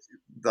so,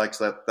 like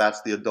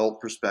that's the adult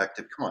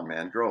perspective. Come on,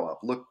 man, grow up.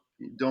 Look,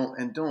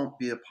 don't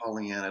be a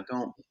Pollyanna.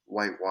 Don't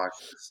whitewash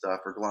this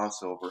stuff or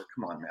gloss over it.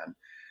 Come on, man.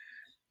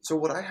 So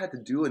what I had to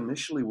do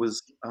initially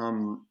was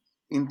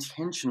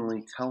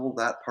intentionally tell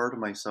that part of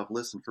myself,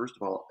 listen, first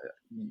of all,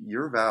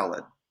 you're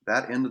valid.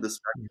 That end of the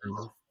spectrum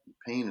Mhm. of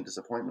pain and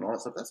disappointment, all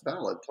that stuff, that's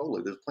valid.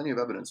 Totally. There's plenty of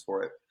evidence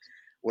for it.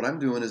 What I'm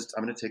doing is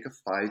I'm going to take a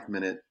 5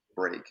 minute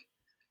break,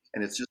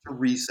 and it's just a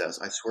recess.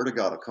 I swear to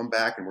God, I'll come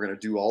back and we're going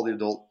to do all the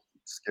adult,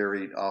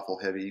 scary, awful,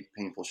 heavy,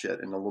 painful shit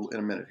in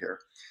a minute here,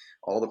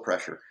 all the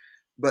pressure.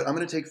 But I'm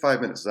going to take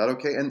 5 minutes. Is that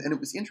okay? And it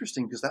was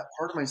interesting because that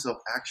part of myself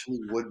actually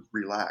would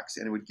relax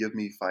and it would give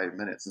me 5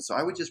 minutes. And so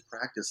I would just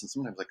practice, and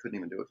sometimes I couldn't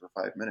even do it for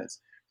 5 minutes.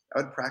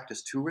 I would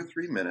practice 2 or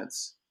 3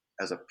 minutes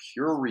as a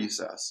pure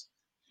recess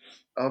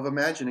of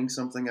imagining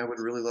something I would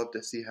really love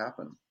to see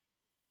happen.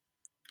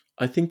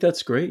 I think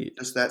that's great.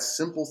 Just that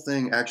simple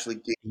thing actually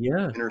gave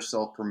Yeah. inner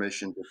self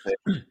permission to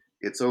say,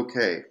 it's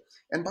okay.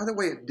 And by the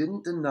way, it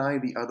didn't deny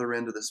the other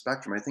end of the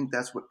spectrum. I think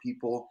that's what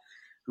people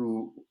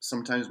who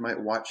sometimes might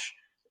watch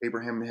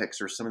Abraham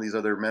Hicks or some of these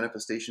other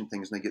manifestation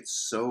things, and they get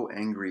so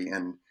angry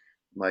and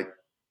like,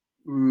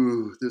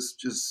 ooh, this is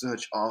just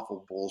such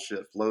awful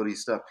bullshit, floaty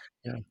stuff.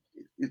 Yeah.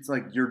 It's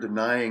like you're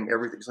denying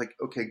everything. It's like,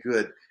 okay,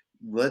 good.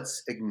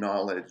 Let's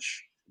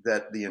acknowledge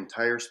that the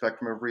entire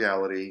spectrum of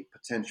reality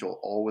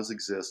potential always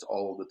exists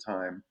all of the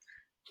time.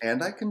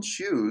 And I can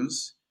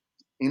choose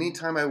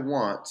anytime I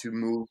want to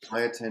move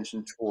my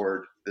attention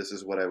toward this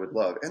is what I would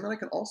love. And then I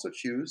can also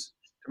choose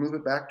to move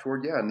it back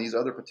toward, yeah, and these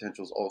other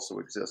potentials also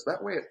exist.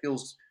 That way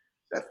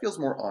that feels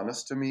more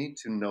honest to me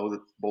to know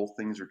that both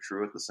things are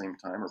true at the same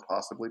time or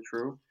possibly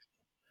true.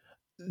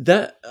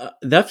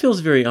 That feels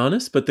very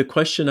honest, but the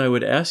question I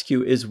would ask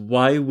you is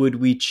why would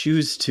we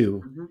choose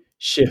to Mm-hmm.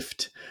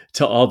 shift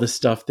to all the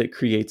stuff that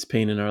creates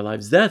pain in our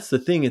lives? That's the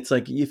thing. It's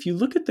like if you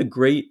look at the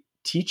great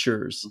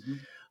teachers, Mm-hmm.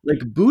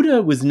 like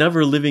Buddha was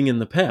never living in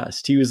the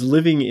past. He was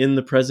living in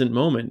the present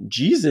moment.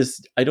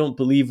 Jesus, I don't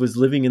believe, was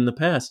living in the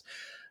past.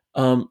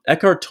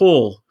 Eckhart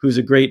Tolle, who's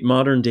a great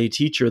modern day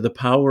teacher, The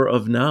Power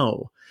of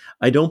Now.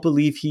 I don't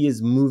believe he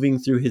is moving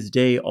through his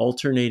day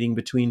alternating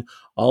between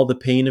all the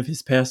pain of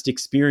his past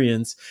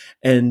experience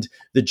and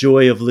the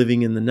joy of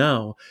living in the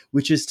now,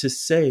 which is to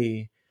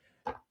say,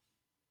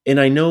 and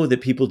I know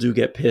that people do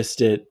get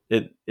pissed at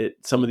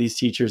some of these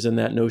teachers and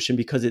that notion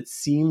because it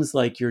seems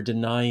like you're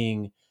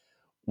denying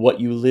what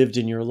you lived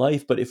in your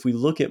life. But if we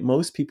look at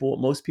most people, what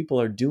most people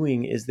are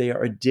doing is they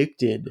are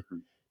addicted Mm-hmm.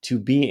 to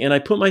being, and I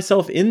put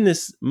myself in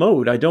this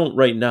mode. I don't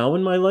right now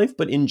in my life,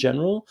 but in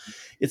general,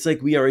 it's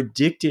like we are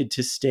addicted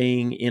to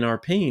staying in our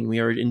pain. We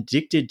are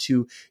addicted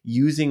to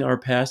using our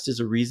past as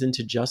a reason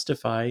to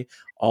justify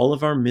all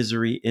of our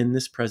misery in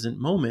this present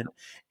moment.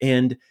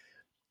 And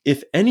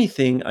if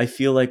anything, I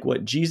feel like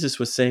what Jesus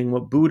was saying,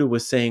 what Buddha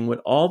was saying,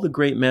 what all the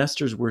great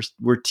masters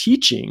were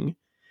teaching,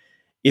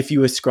 if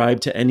you ascribe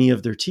to any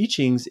of their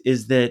teachings,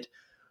 is that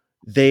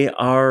they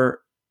are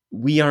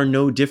we are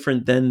no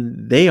different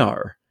than they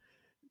are.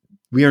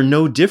 We are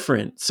no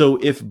different. So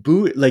if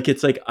Buddha, like,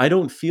 it's like I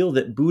don't feel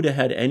that Buddha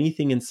had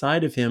anything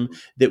inside of him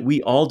that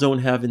we all don't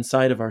have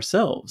inside of Mm-hmm.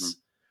 ourselves,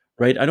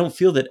 right? I don't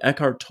feel that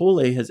Eckhart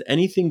Tolle has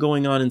anything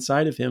going on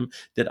inside of him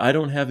that I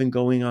don't have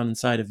going on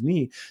inside of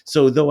me.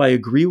 So though I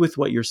agree with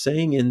what you're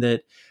saying in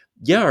that,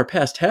 yeah, our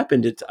past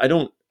happened. It's I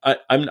don't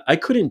I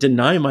couldn't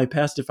deny my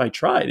past if I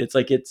tried. It's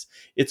like it's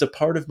a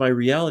part of my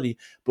reality.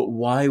 But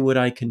why would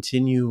I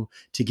continue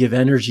to give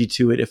energy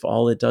to it if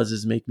all it does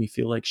is make me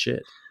feel like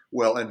shit?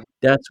 Well, and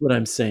That's what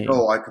I'm saying.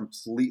 no, I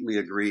completely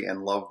agree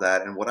and love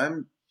that. And what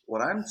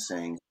I'm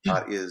saying,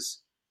 Scott,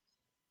 is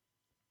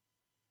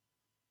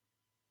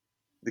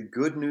the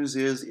good news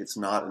is it's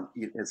not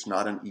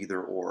an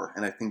either or,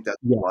 and I think that's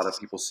what a lot of Yes,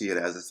 people see it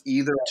as. It's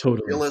either I'm a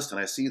totally. realist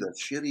and I see the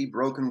shitty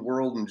broken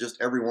world, and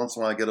just every once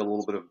in a while I get a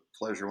little bit of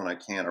pleasure when I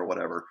can or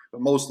whatever,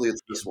 but mostly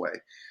it's this way.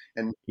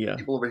 And Yeah.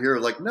 people over here are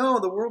like, no,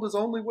 the world is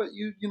only what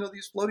you know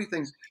these floaty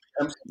things.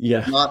 I'm saying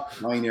it's Yeah. not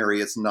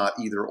binary. It's not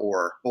either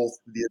or. Both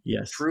the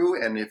Yes.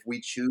 true, and if we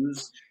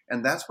choose,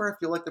 and that's where I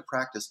feel like the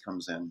practice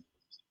comes in.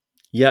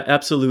 Yeah,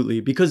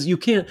 absolutely. Because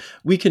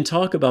we can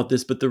talk about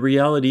this, but the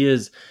reality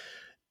is,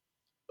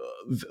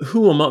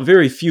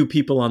 very few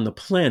people on the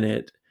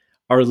planet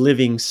are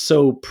living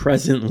so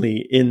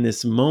presently in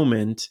this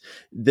moment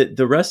that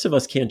the rest of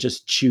us can't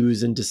just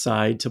choose and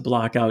decide to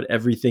block out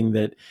everything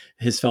that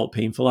has felt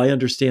painful. I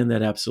understand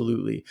that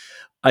absolutely.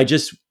 I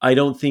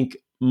don't think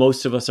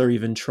most of us are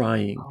even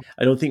trying.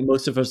 I don't think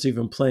most of us are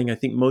even playing. I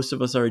think most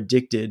of us are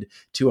addicted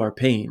to our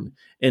pain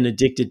and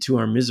addicted to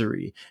our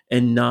misery,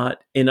 and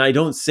I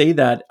don't say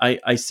that,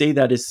 I say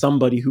that as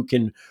somebody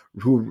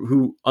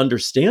who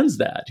understands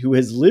that, who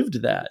has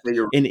lived that, Say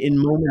you're and in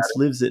moments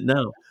lives it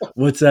now.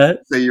 What's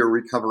that? say you're a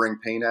recovering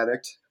pain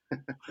addict.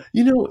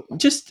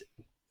 Just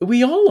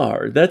we all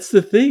are. That's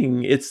the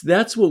thing.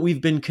 That's what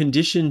we've been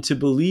conditioned to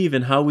believe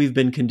and how we've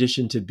been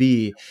conditioned to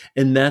be.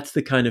 And that's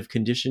the kind of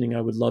conditioning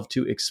I would love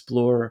to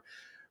explore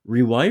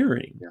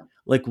rewiring. Yeah.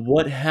 Like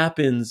what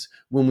happens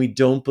when we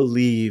don't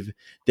believe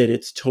that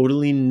it's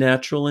totally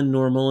natural and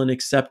normal and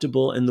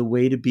acceptable and the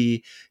way to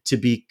be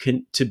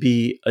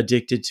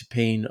addicted to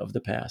pain of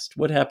the past?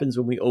 What happens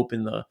when we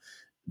open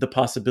the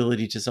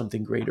possibility to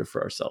something greater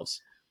for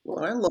ourselves?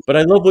 Well, I love. But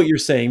I love what you're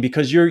saying,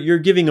 because you're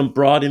giving a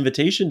broad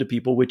invitation to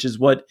people, which is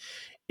what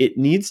it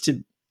needs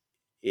to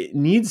it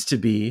needs to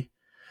be.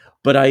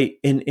 But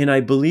I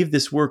believe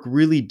this work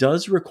really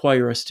does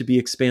require us to be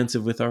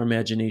expansive with our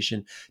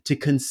imagination, to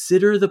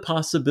consider the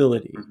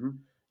possibility Mhm.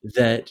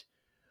 that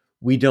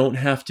we don't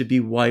have to be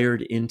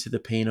wired into the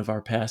pain of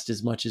our past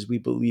as much as we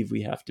believe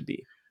we have to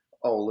be.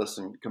 Oh,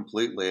 listen,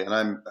 completely.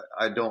 And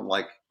I don't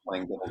like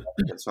playing devil's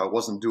advocate, so I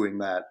wasn't doing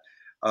that.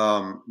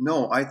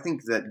 No, I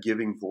think that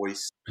giving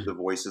voice to the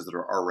voices that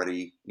are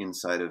already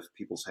inside of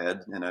people's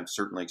head, and I've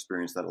certainly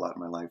experienced that a lot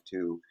in my life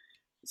too.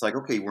 It's like,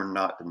 okay, we're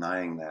not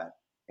denying that,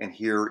 and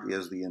here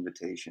is the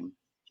invitation.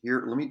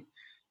 Here, let me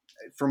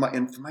for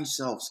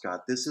myself,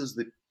 Scott. This is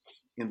the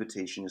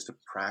invitation: is to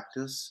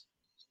practice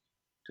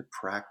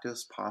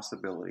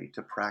possibility,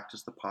 to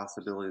practice the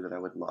possibility that I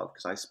would love,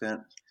 because I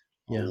spent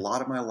a Yeah.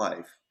 lot of my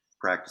life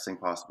practicing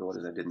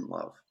possibilities I didn't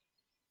love.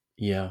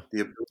 Yeah.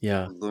 The ability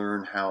Yeah. to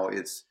learn how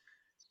it's,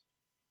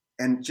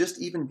 and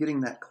just even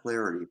getting that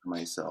clarity for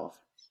myself.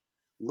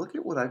 Look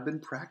at what I've been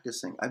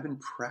practicing. I've been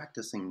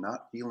practicing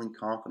not feeling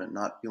confident,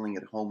 not feeling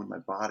at home in my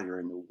body or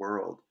in the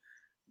world,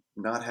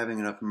 not having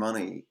enough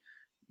money,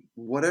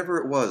 whatever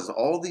it was,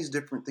 all these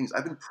different things.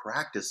 I've been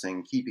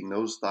practicing keeping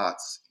those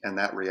thoughts and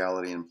that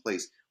reality in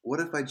place. What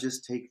if I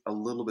just take a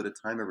little bit of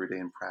time every day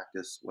and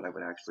practice what I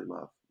would actually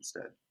love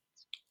instead?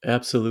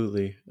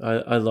 Absolutely.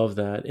 I love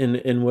that.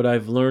 And what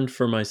I've learned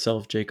for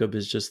myself, Jacob,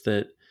 is just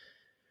that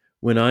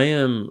when I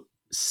am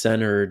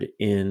centered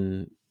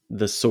in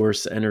the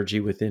source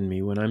energy within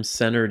me, when I'm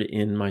centered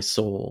in my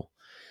soul,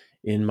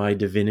 in my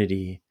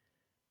divinity,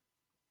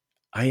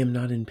 I am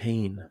not in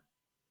pain.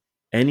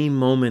 Any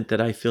moment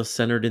that I feel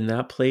centered in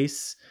that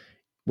place,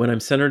 when I'm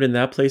centered in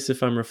that place,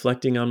 if I'm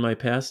reflecting on my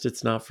past,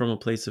 it's not from a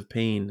place of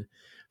pain.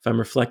 If I'm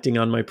reflecting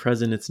on my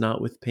present, it's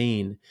not with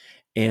pain.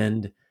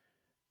 And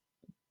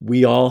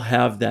we all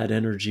have that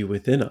energy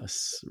within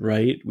us,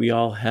 right? We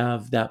all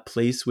have that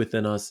place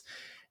within us.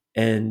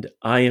 And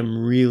I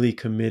am really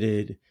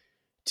committed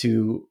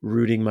to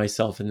rooting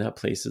myself in that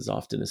place as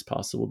often as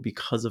possible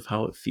because of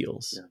how it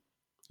feels, Yeah,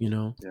 you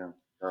know? yeah.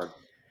 God.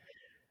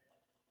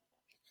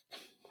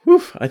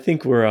 Whew, I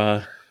think we're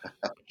I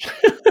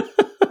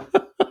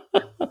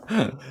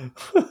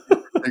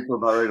think we're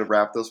about ready to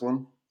wrap this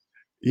one.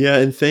 Yeah,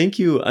 and thank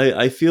you.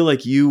 I feel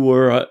like you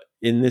were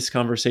in this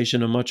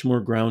conversation a much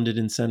more grounded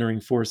and centering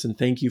force, and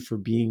thank you for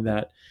being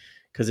that,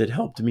 because it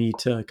helped me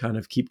to kind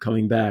of keep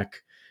coming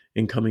back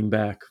and coming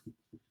back.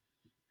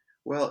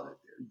 Well,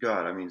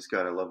 God, I mean,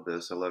 Scott, I love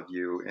this. I love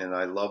you. And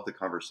I love the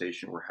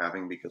conversation we're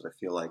having because I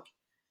feel like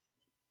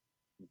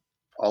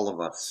all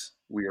of us,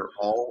 we are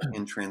all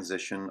in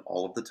transition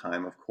all of the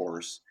time, of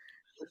course.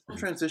 Some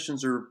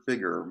transitions are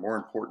bigger, more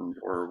important,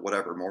 or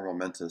whatever, more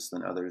momentous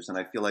than others. And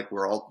I feel like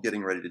we're all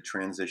getting ready to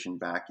transition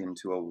back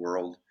into a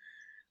world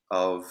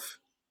of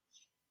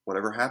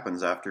whatever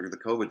happens after the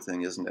COVID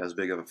thing isn't as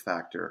big of a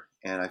factor.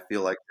 And I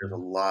feel like there's a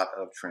lot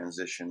of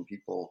transition.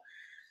 People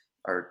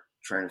are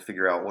trying to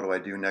figure out, what do I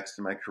do next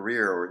in my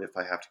career? Or if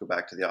I have to go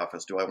back to the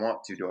office, do I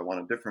want to? Do I want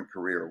a different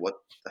career? What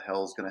the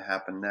hell is going to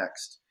happen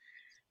next?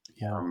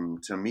 Yeah.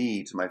 To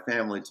me, to my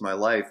family, to my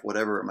life,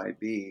 whatever it might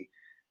be.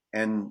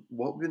 And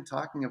what we've been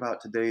talking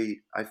about today,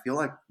 I feel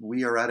like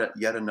we are at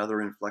yet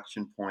another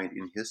inflection point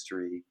in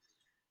history,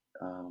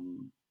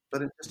 um,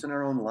 but it's just in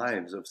our own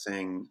lives of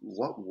saying,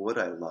 what would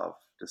I love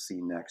to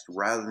see next,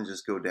 rather than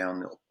just go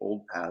down the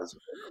old paths,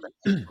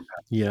 I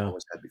Yeah.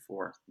 always had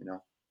before. You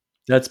know?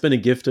 That's been a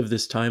gift of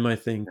this time, I Yeah,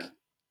 think,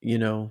 you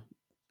know,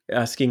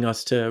 asking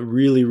us to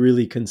really,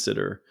 really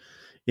consider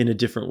in a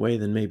different way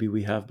than maybe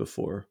we have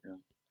before. yeah.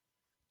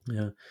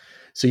 Yeah.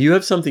 So you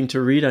have something to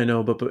read, I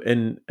know,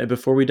 and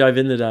before we dive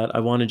into that, I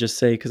want to just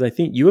say, because I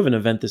think you have an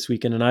event this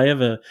weekend, and I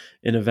have an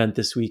event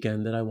this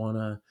weekend that I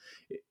want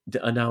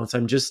to announce.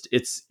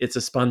 It's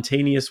a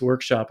spontaneous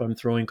workshop I'm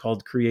throwing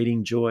called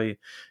Creating Joy,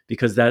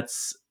 because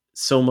that's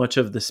so much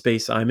of the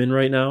space I'm in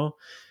right now,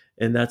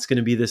 and that's going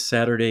to be this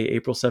Saturday,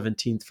 April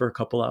 17th, for a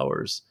couple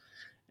hours.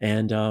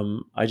 And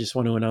I just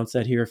want to announce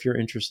that here if you're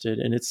interested.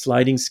 And it's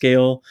sliding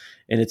scale,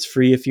 and it's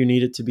free if you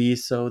need it to be.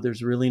 So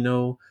there's really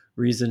no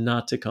reason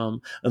not to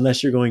come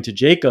unless you're going to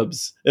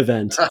Jacob's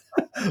event,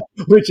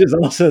 which is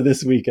also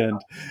this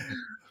weekend.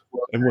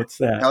 Well, And what's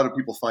that? how do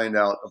people find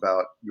out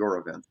about your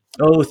event?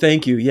 Oh,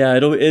 thank you. Yeah,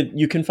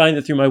 you can find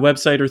it through my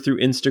website or through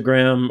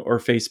Instagram or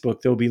Facebook.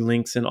 There'll be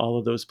links in all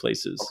of those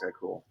places. Okay,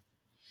 cool.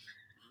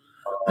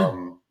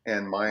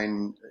 And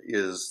mine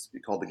is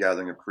called The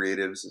Gathering of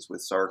Creatives. It's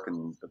with Sark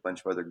and a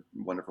bunch of other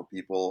wonderful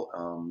people.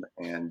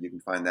 And you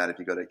can find that if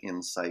you go to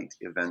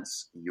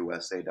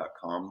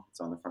insighteventsusa.com. It's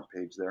on the front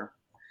page there.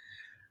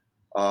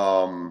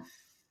 Um,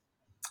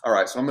 all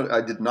right, so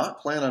I did not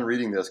plan on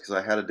reading this because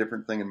I had a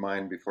different thing in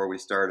mind before we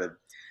started.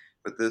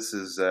 But this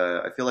is,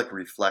 I feel like it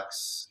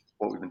reflects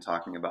what we've been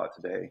talking about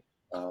today.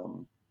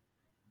 Um,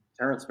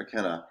 Terence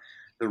McKenna,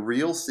 the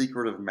real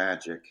secret of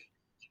magic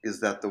is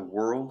that the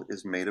world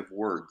is made of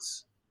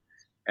words.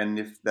 And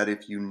if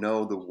you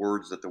know the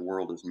words that the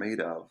world is made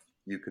of,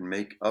 you can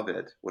make of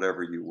it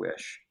whatever you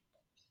wish.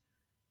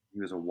 He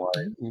was a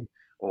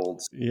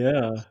old.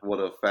 Yeah. What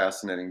a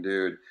fascinating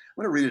dude.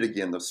 I'm going to read it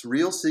again. The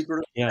real secret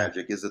of Yeah.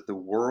 magic is that the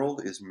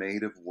world is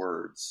made of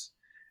words.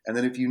 And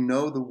then if you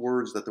know the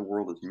words that the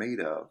world is made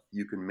of,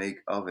 you can make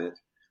of it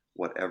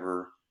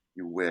whatever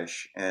you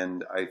wish.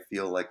 And I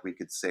feel like we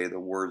could say the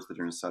words that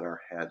are inside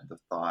our head, the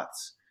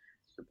thoughts,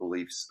 the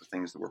beliefs, the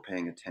things that we're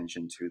paying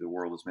attention to, the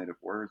world is made of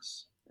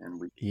words. And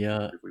we can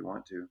Yeah. if we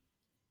want to.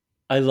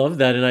 I love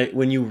that. And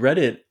when you read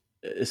it,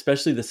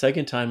 especially the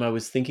second time, I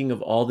was thinking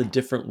of all the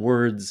different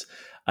words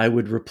I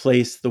would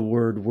replace the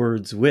word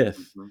words with.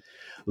 Mhm.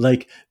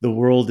 Like the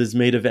world is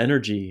made of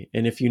energy.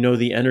 And if you know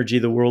the energy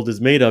the world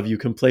is made of, you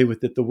can play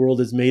with it. The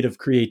world is made of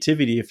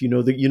creativity. If you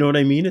know that, you know what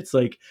I mean? It's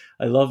like,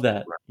 I love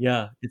that. Right.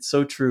 Yeah, it's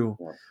so true.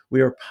 Yeah.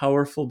 We are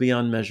powerful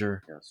beyond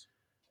measure. Yes.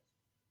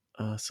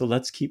 So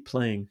let's keep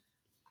playing.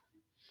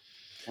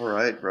 All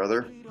right,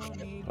 brother.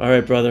 All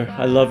right, brother.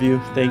 I love you.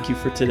 Thank you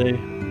for today.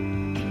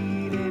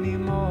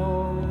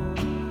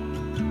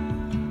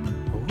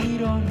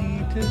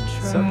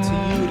 It's up to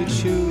you to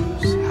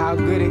choose how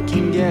good it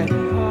can get,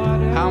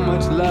 how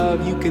much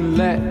love you can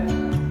let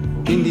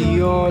into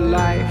your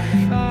life,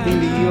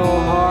 into your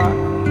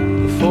heart,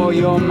 before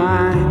your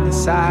mind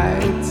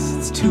decides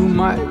it's too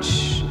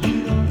much.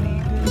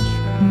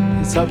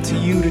 It's up to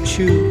you to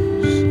choose.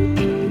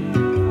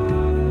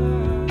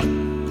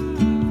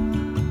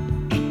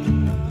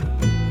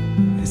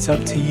 It's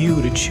up to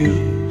you to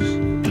choose.